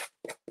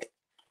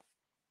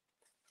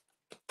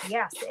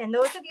 Yes. And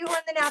those of you who are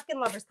in the Napkin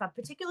Lovers Club,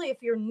 particularly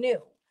if you're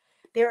new,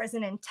 there is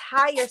an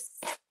entire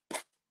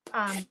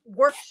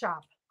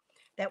workshop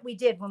that we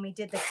did when we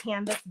did the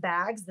canvas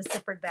bags, the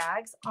zippered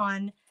bags,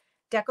 on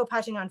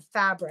decoupaging on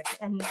fabric,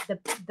 and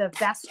the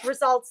best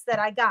results that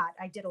I got,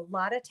 I did a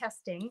lot of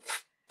testing.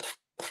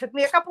 Took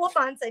me a couple of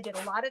months. I did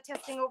a lot of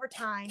testing over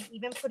time,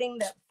 even putting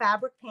the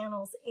fabric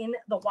panels in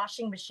the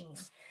washing machine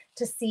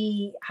to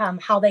see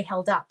how they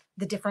held up,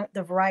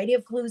 the variety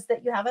of glues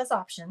that you have as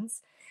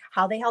options,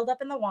 how they held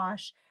up in the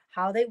wash,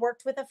 how they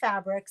worked with the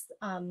fabrics,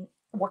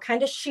 what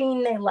kind of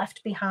sheen they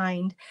left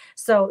behind.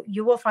 So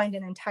you will find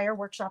an entire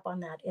workshop on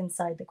that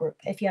inside the group.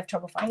 If you have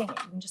trouble finding it,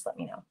 you can just let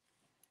me know.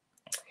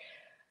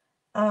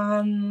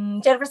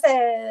 Jennifer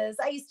says,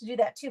 I used to do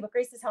that too, but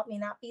Grace has helped me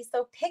not be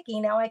so picky.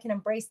 Now I can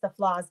embrace the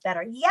flaws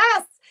better.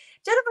 Yes,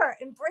 Jennifer,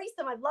 embrace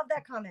them. I love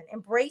that comment.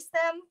 Embrace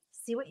them,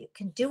 see what you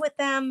can do with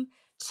them,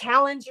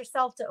 challenge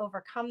yourself to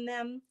overcome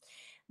them.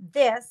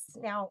 This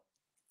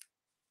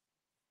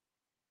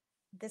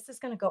is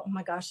going to go, oh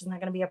my gosh, isn't that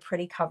going to be a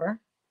pretty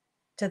cover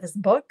to this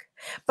book?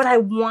 But I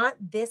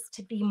want this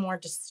to be more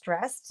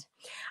distressed.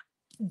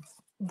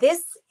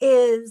 This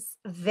is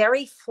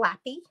very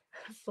floppy.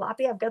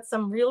 I've got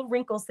some real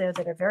wrinkles there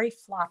that are very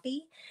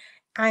floppy.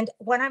 And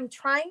what I'm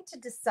trying to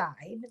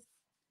decide,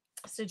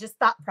 so just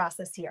thought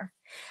process here,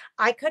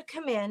 I could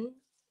come in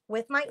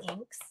with my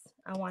inks.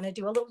 I want to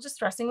do a little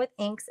distressing with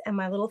inks and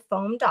my little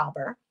foam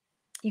dauber.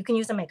 You can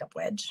use a makeup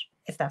wedge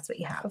if that's what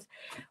you have,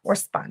 or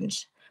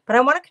sponge. But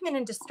I want to come in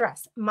and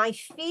distress. My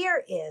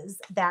fear is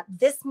that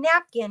this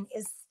napkin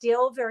is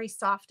still very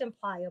soft and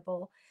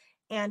pliable,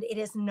 and it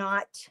is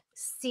not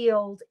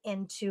sealed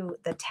into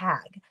the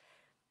tag.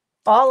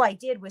 All I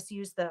did was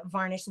use the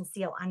varnish and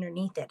seal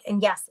underneath it.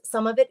 And yes,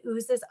 some of it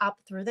oozes up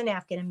through the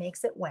napkin and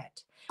makes it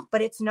wet,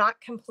 but it's not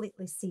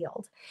completely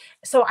sealed.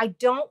 So I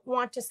don't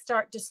want to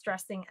start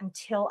distressing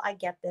until I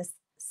get this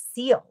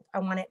sealed. I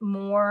want it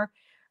more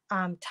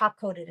top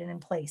coated and in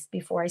place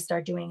before I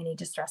start doing any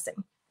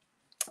distressing.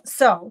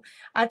 So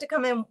I have to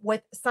come in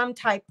with some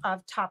type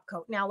of top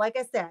coat. Now, like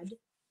I said,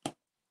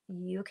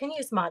 you can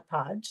use Mod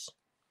Podge.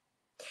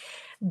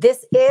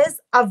 This is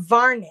a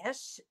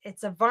varnish.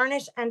 It's a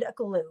varnish and a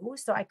glue.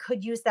 So I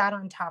could use that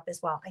on top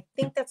as well. I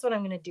think that's what I'm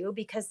going to do,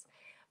 because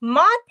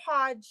Mod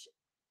Podge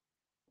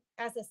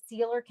as a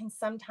sealer can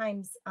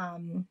sometimes,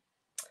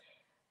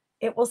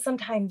 it will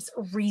sometimes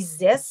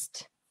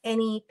resist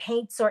any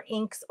paints or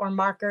inks or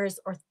markers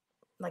or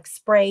like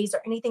sprays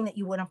or anything that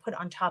you want to put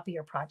on top of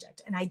your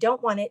project. And I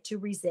don't want it to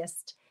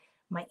resist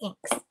my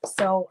inks.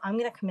 So I'm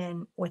going to come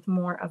in with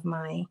more of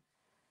my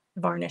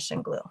varnish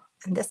and glue.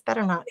 And this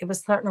better not, it was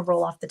starting to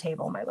roll off the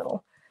table. My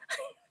little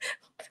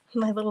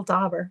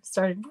dauber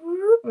started,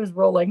 it was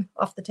rolling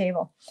off the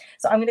table.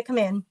 So I'm going to come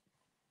in.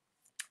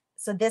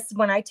 So this,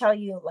 when I tell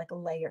you like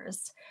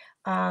layers,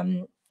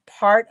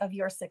 part of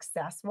your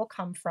success will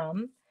come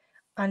from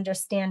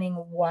understanding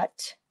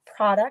what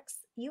products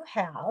you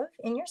have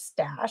in your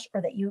stash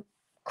or that you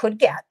could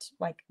get,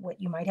 like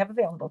what you might have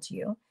available to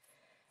you,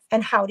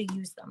 and how to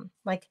use them.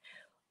 Like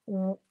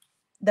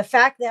the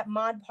fact that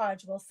Mod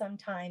Podge will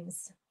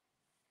sometimes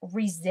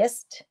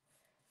resist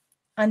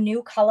a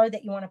new color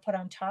that you want to put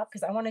on top,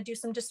 because I want to do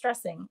some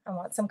distressing. I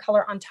want some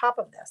color on top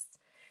of this.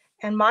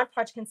 And Mod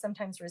Podge can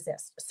sometimes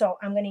resist. So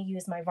I'm going to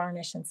use my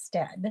varnish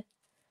instead.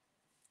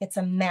 It's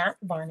a matte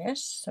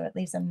varnish, so it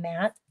leaves a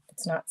matte.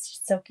 It's not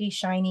silky,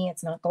 shiny.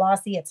 It's not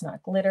glossy. It's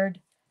not glittered.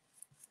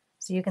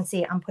 So you can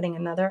see I'm putting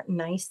another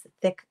nice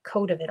thick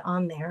coat of it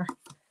on there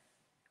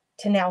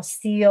to now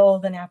seal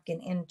the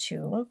napkin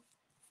into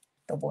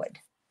the wood.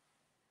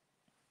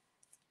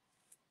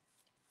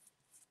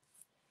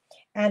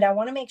 And I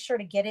want to make sure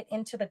to get it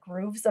into the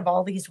grooves of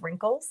all these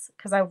wrinkles,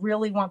 because I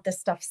really want this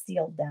stuff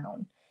sealed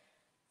down.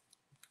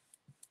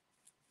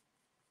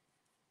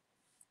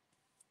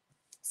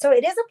 So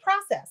it is a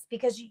process,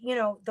 because, you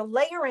know, the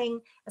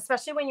layering,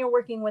 especially when you're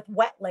working with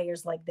wet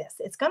layers like this,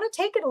 it's going to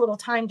take it a little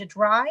time to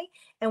dry.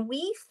 And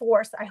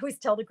I always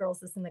tell the girls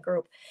this in the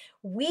group,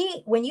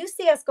 when you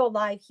see us go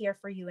live here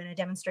for you in a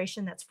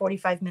demonstration that's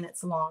 45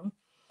 minutes long,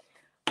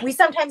 we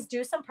sometimes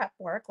do some prep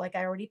work. Like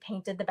I already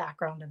painted the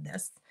background of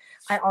this.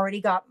 I already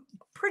got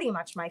pretty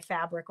much my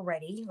fabric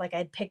ready. Like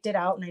I'd picked it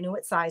out and I knew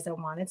what size I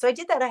wanted. So I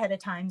did that ahead of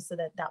time so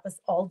that was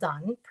all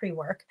done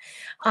pre-work.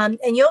 And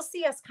you'll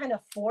see us kind of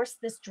force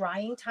this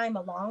drying time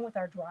along with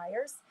our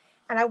dryers.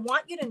 And I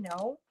want you to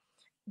know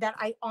that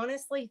I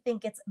honestly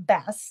think it's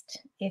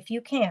best if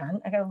you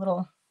can. I got a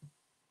little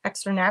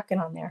extra napkin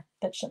on there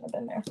that shouldn't have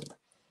been there.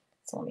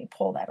 So let me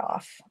pull that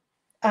off.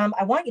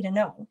 I want you to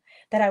know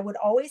that I would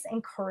always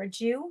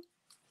encourage you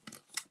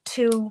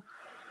to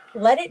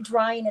let it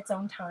dry in its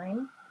own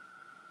time.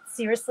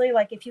 Seriously,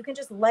 like if you can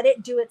just let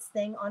it do its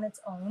thing on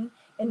its own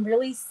and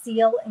really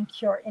seal and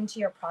cure into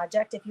your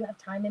project if you have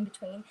time in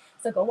between.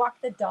 So go walk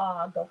the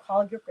dog, go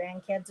call your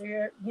grandkids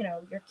or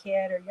your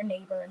kid or your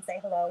neighbor and say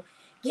hello.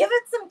 Give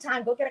it some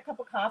time. Go get a cup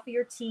of coffee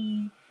or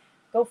tea.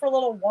 Go for a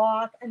little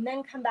walk and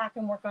then come back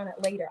and work on it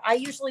later. I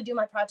usually do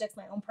my projects,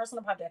 my own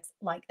personal projects,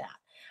 like that.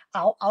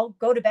 I'll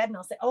go to bed and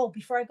I'll say, oh,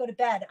 before I go to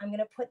bed, I'm going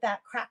to put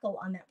that crackle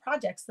on that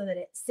project so that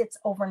it sits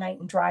overnight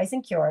and dries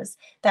and cures.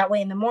 That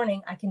way in the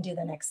morning, I can do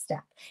the next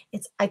step.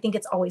 I think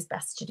it's always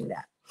best to do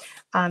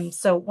that.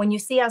 So when you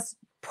see us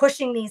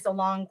pushing these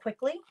along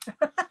quickly.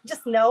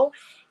 Just know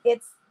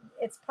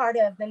it's part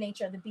of the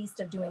nature of the beast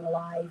of doing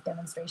live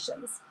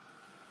demonstrations.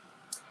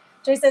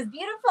 Joyce says,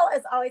 beautiful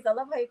as always. I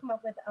love how you come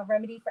up with a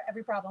remedy for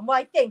every problem.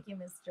 Why, thank you,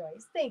 Miss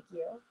Joyce. Thank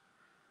you.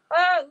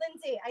 Oh,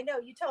 Lindsay, I know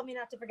you told me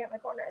not to forget my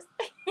corners.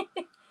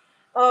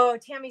 Oh,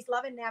 Tammy's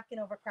loving napkin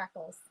over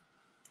crackles.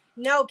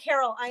 No,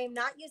 Carol, I am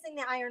not using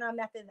the iron-on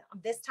method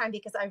this time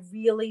because I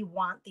really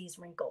want these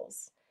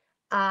wrinkles.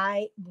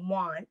 I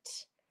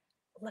want,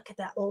 look at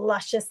that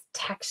luscious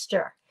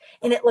texture.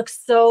 And it looks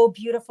so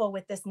beautiful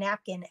with this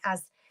napkin.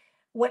 As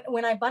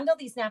when I bundle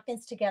these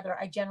napkins together,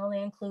 I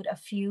generally include a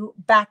few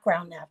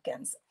background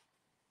napkins.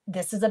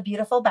 This is a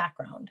beautiful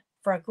background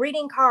for a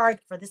greeting card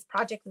for this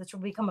project, which will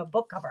become a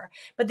book cover.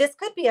 But this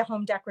could be a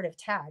home decorative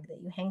tag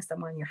that you hang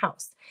somewhere in your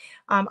house.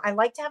 I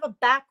like to have a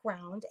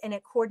background, and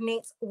it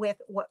coordinates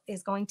with what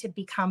is going to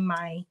become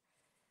my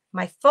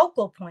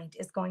focal point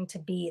is going to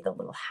be the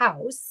little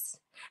house.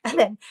 And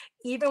then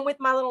even with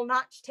my little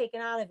notch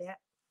taken out of it,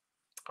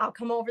 I'll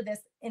come over this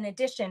in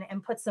addition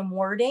and put some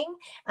wording,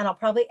 and I'll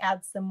probably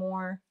add some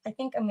more. I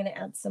think I'm going to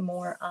add some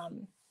more,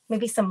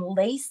 maybe some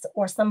lace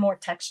or some more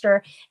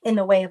texture in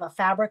the way of a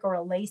fabric or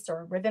a lace or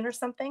a ribbon or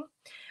something.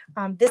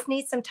 This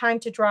needs some time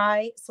to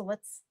dry. So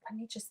let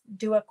me just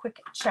do a quick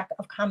check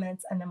of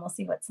comments, and then we'll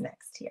see what's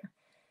next here.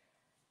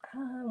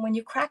 When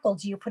you crackle,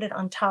 do you put it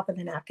on top of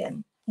the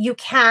napkin? You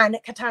can,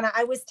 Katana.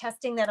 I was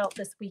testing that out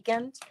this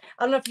weekend.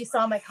 I don't know if you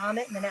saw my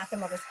comment in the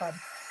Napkin Lovers Club.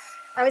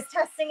 I was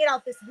testing it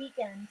out this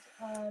weekend.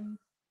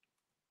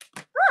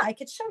 I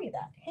could show you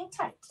that. Hang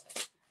tight.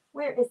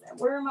 Where is it?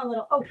 Where are my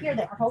little, oh, here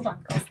they are. Hold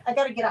on, girls. I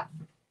got to get up.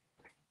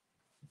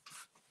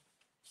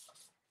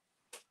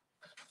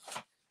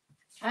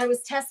 I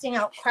was testing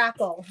out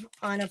crackle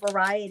on a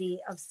variety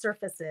of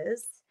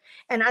surfaces.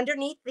 And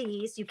underneath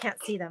these, you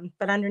can't see them,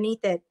 but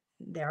underneath it,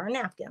 there are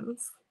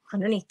napkins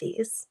underneath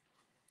these.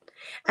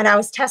 And I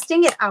was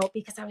testing it out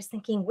because I was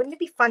thinking, wouldn't it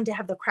be fun to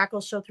have the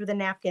crackle show through the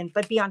napkin,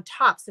 but be on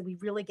top so we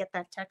really get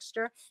that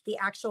texture, the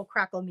actual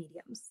crackle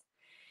mediums.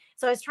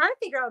 So I was trying to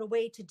figure out a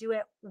way to do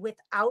it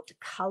without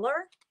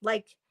color.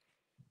 Like,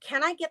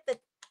 can I get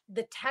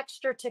the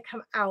texture to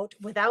come out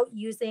without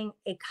using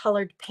a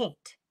colored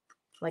paint?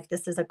 Like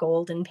this is a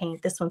golden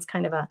paint. This one's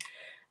kind of a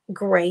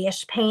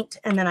grayish paint.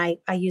 And then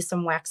I use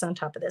some wax on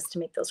top of this to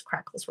make those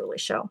crackles really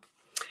show.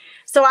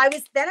 So I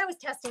was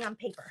testing on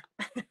paper.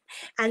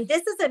 And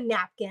this is a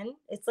napkin.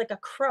 It's like a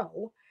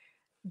crow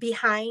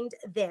behind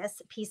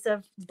this piece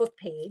of book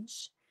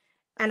page.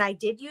 And I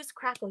did use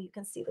crackle. You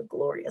can see the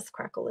glorious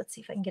crackle. Let's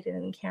see if I can get it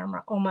in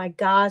camera. Oh my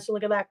gosh,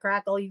 look at that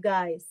crackle, you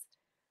guys.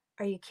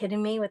 Are you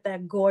kidding me with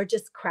that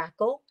gorgeous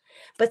crackle?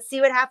 But see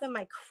what happened?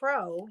 My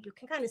crow, you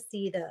can kind of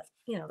see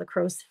the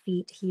crow's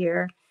feet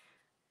here,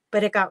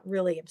 but it got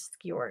really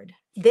obscured.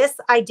 This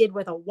I did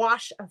with a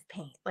wash of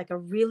paint, like a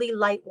really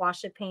light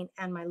wash of paint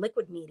and my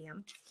liquid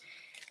medium.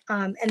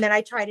 And then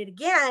I tried it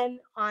again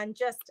on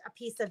just a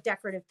piece of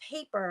decorative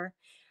paper.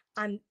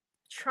 I'm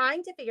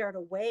trying to figure out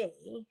a way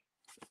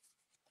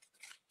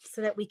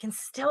so that we can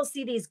still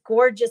see these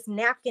gorgeous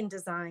napkin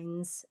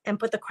designs and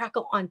put the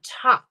crackle on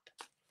top.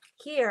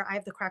 Here, I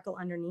have the crackle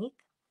underneath.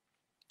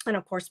 And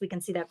of course, we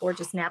can see that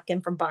gorgeous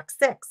napkin from box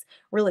 6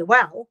 really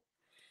well.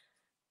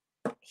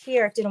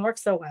 Here, it didn't work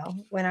so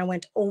well when I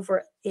went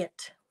over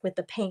it with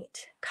the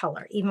paint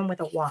color, even with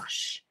a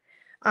wash.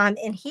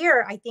 And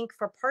here, I think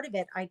for part of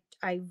it,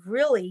 I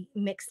really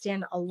mixed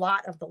in a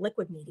lot of the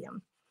liquid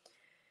medium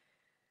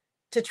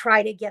to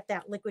try to get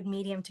that liquid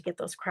medium to get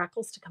those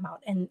crackles to come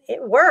out. And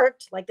it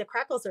worked. Like the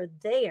crackles are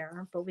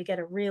there, but we get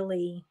a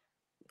really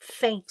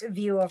faint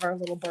view of our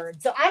little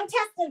bird. So I'm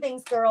testing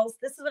things, girls.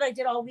 This is what I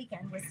did all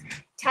weekend, was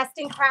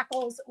testing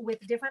crackles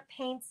with different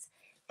paints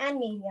and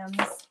mediums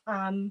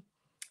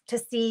to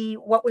see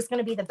what was going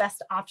to be the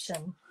best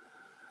option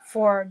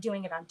for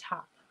doing it on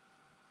top.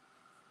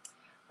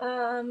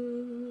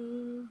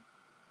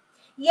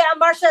 Yeah,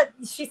 Marsha,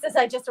 she says,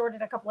 I just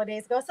ordered a couple of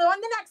days ago. So on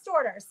the next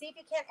order, see if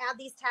you can't add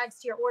these tags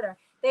to your order.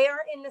 They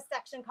are in the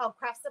section called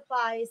Craft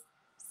Supplies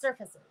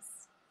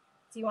Surfaces.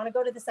 So you want to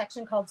go to the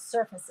section called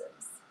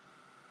Surfaces.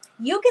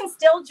 You can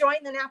still join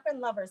the Napkin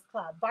Lovers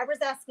Club.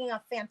 Barbara's asking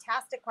a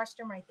fantastic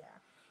question right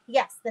there.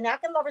 Yes, the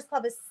Napkin Lovers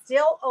Club is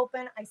still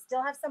open. I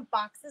still have some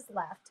boxes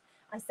left.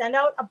 I send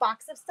out a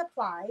box of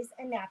supplies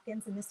and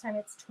napkins, and this time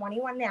it's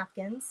 21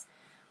 napkins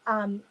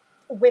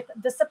with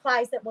the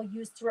supplies that we'll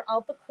use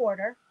throughout the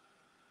quarter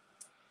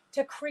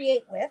to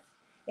create with.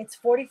 It's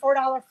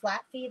 $44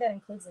 flat fee that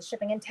includes the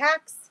shipping and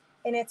tax,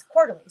 and it's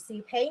quarterly. So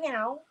you pay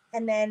now,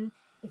 and then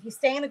if you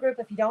stay in the group,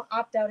 if you don't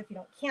opt out, if you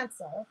don't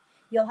cancel,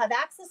 you'll have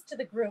access to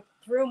the group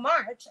through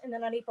March, and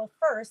then on April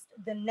 1st,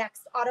 the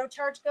next auto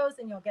charge goes,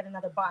 and you'll get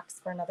another box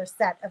for another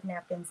set of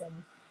napkins and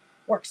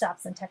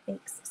workshops and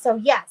techniques. So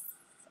yes,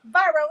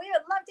 Barbara, we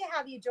would love to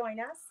have you join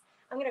us.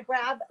 I'm going to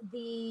grab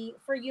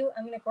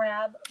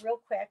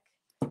real quick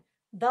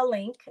the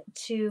link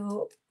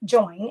to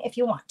join if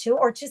you want to,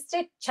 or just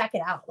to check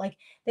it out. Like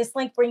this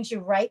link brings you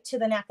right to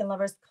the Napkin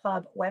Lovers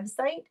Club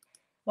website.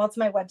 Well, it's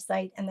my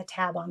website and the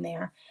tab on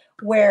there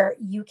where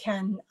you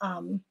can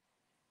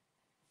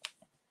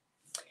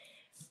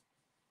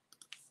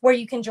where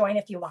you can join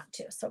if you want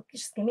to. So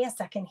just give me a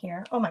second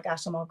here. Oh my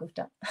gosh, I'm all goofed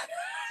up.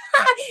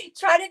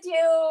 Try to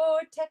do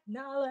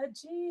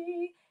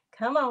technology.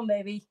 Come on,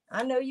 baby.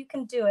 I know you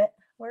can do it.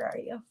 Where are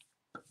you?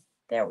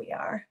 There we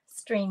are.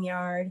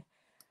 StreamYard.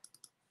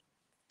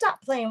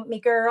 Stop playing with me,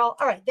 girl.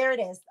 All right, there it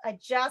is. I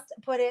just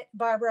put it,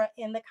 Barbara,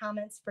 in the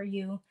comments for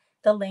you,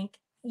 the link.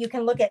 You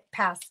can look at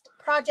past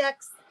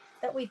projects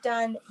that we've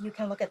done. You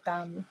can look at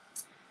them.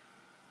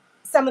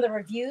 Some of the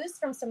reviews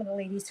from some of the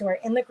ladies who are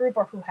in the group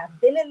or who have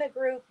been in the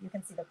group. You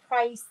can see the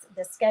price,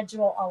 the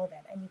schedule, all of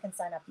it, and you can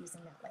sign up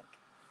using that link.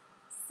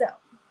 So,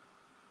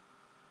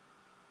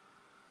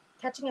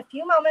 catching a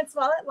few moments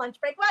while at lunch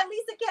break. Well,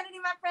 Lisa Kennedy,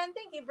 my friend,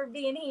 thank you for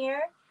being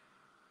here.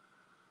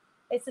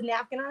 It's a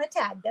napkin on a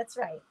tag. That's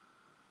right.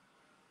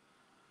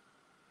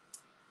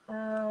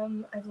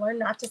 I've learned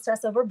not to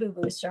stress over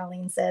boo-boos,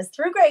 Charlene says.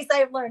 Through grace, I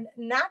have learned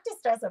not to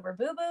stress over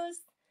boo-boos.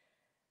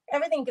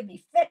 Everything can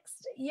be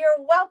fixed. You're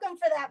welcome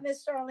for that,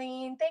 Miss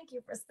Charlene. Thank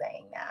you for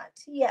saying that.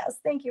 Yes,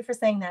 thank you for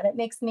saying that. It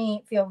makes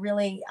me feel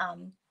really,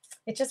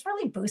 it just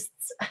really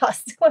boosts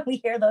us when we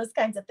hear those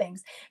kinds of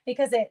things,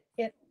 because it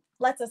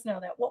lets us know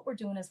that what we're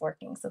doing is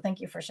working. So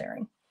thank you for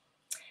sharing.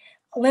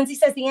 Lindsay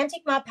says, the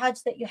antique Mod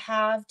Podge that you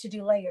have to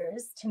do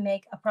layers to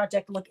make a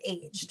project look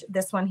aged.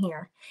 This one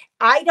here.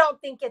 I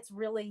don't think it's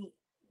really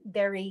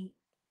very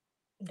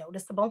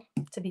noticeable,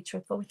 to be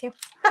truthful with you.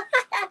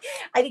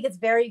 I think it's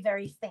very,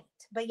 very faint.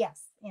 But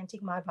yes,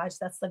 antique Mod Podge,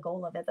 that's the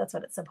goal of it. That's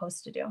what it's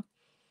supposed to do.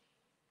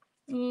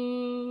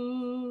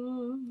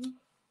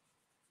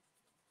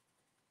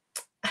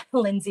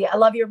 Lindsay, I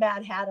love your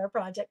Mad Hatter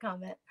project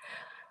comment.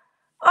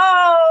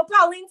 Oh,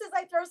 Pauline says,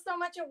 I throw so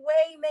much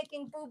away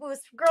making boo-boos.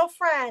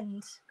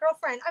 Girlfriend.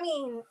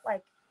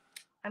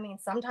 I mean,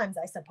 sometimes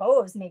I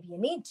suppose maybe you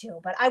need to,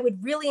 but I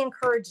would really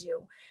encourage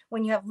you,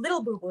 when you have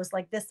little boo-boos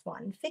like this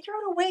one, figure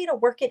out a way to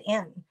work it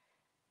in.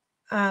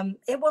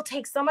 It will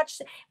take so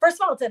much.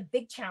 First of all, it's a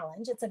big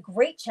challenge. It's a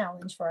great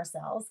challenge for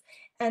ourselves.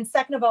 And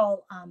second of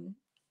all,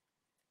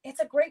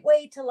 it's a great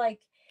way to like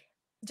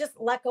just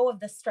let go of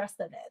the stress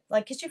of it.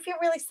 Like, because you feel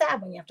really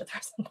sad when you have to throw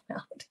something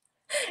out.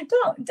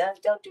 Don't go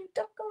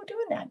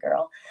doing that,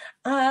 girl.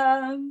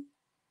 I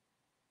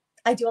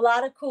do a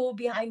lot of cool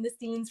behind the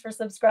scenes for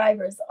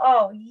subscribers.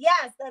 Oh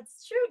yes,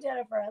 that's true,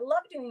 Jennifer. I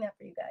love doing that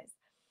for you guys.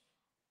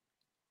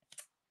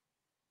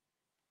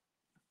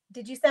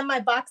 Did you send my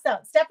box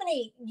out?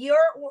 Stephanie, your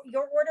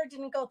order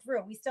didn't go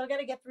through. We still got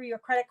to get through your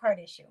credit card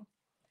issue.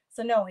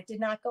 So no, it did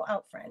not go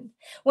out, friend.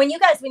 When your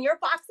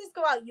boxes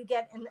go out, you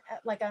get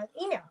like an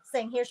email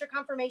saying, here's your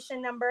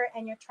confirmation number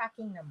and your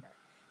tracking number.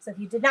 So if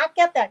you did not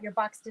get that, your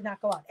box did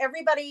not go out.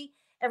 Everybody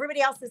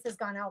else's has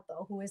gone out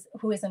though,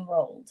 who is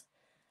enrolled.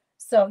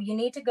 So you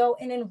need to go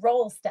and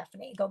enroll,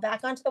 Stephanie. Go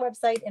back onto the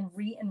website and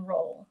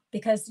re-enroll,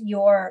 because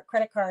your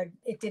credit card,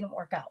 it didn't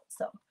work out.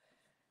 So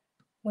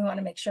we want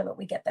to make sure that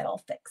we get that all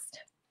fixed.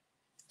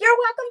 You're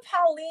welcome,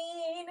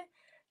 Pauline.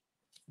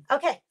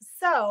 Okay,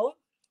 so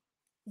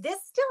this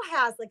still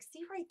has, like,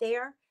 see right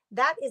there?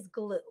 That is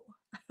glue.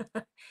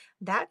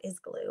 That is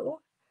glue.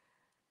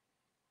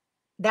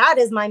 That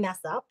is my mess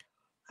up.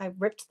 I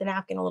ripped the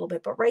napkin a little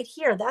bit, but right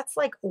here, that's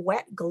like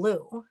wet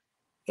glue.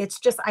 It's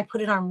just, I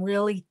put it on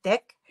really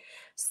thick.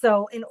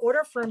 So in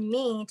order for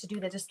me to do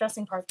the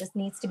distressing part, this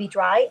needs to be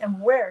dry, and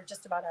we're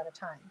just about out of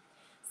time.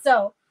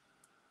 So,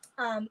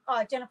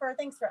 Jennifer,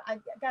 I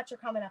got your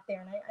comment up there,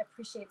 and I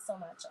appreciate so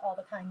much all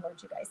the kind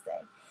words you guys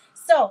say.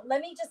 So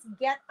let me just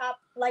get up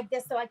like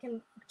this so I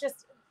can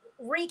just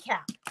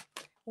recap.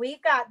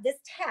 We've got this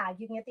tag.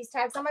 You can get these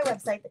tags on my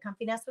website,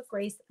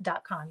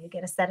 thecomfynestwithgrace.com. You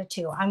get a set of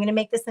 2. I'm going to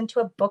make this into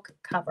a book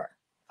cover.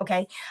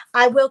 Okay.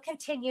 I will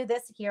continue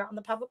this here on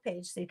the public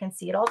page so you can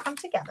see it all come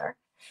together.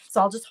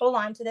 So I'll just hold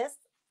on to this.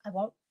 I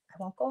won't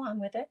go on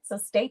with it. So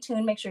stay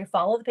tuned. Make sure you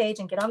follow the page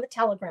and get on the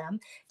Telegram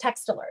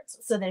text alerts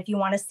so that if you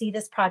want to see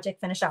this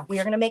project finish out, we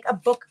are going to make a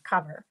book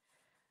cover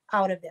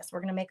out of this. We're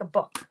going to make a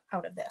book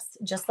out of this,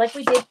 just like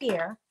we did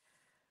here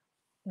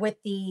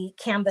with the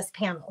canvas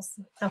panels.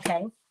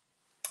 Okay.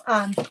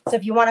 So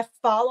if you want to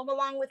follow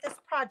along with this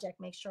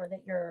project, make sure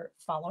that you're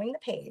following the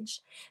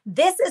page.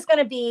 This is going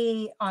to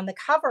be on the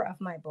cover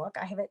of my book.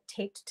 I have it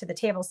taped to the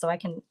table so I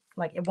can,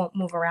 like, it won't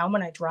move around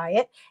when I dry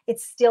it.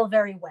 It's still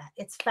very wet.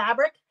 It's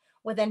fabric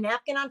with a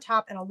napkin on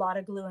top and a lot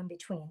of glue in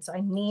between. So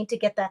I need to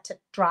get that to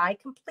dry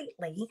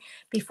completely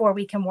before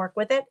we can work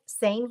with it.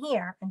 Same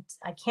here. And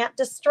I can't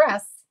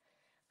distress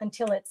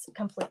until it's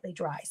completely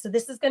dry. So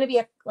this is going to be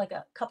like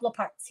a couple of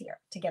parts here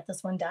to get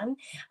this one done.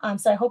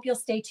 So I hope you'll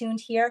stay tuned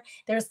here.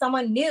 There's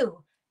someone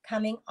new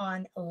coming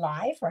on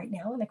live right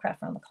now in the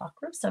Craft Around the Clock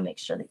group. So make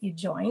sure that you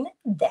join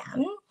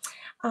them.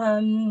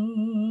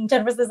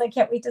 Jennifer says, I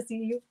can't wait to see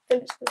you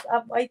finish this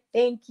up. Why,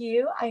 thank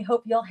you. I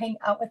hope you'll hang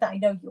out with that. I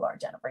know you are,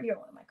 Jennifer. You're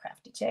one of my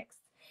crafty chicks.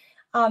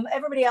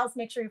 Everybody else,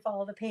 make sure you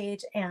follow the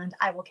page, and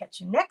I will catch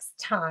you next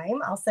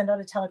time. I'll send out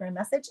a Telegram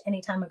message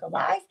anytime I go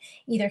live,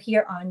 either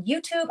here on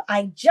YouTube.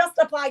 I just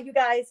applied, you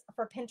guys,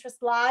 for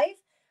Pinterest Live.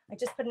 I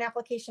just put an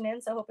application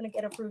in, so hoping to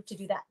get approved to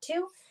do that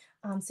too.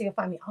 So you'll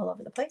find me all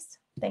over the place.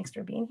 Thanks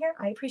for being here.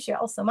 I appreciate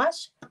it all so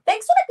much.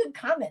 Thanks for the good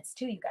comments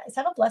too, you guys.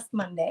 Have a blessed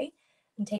Monday.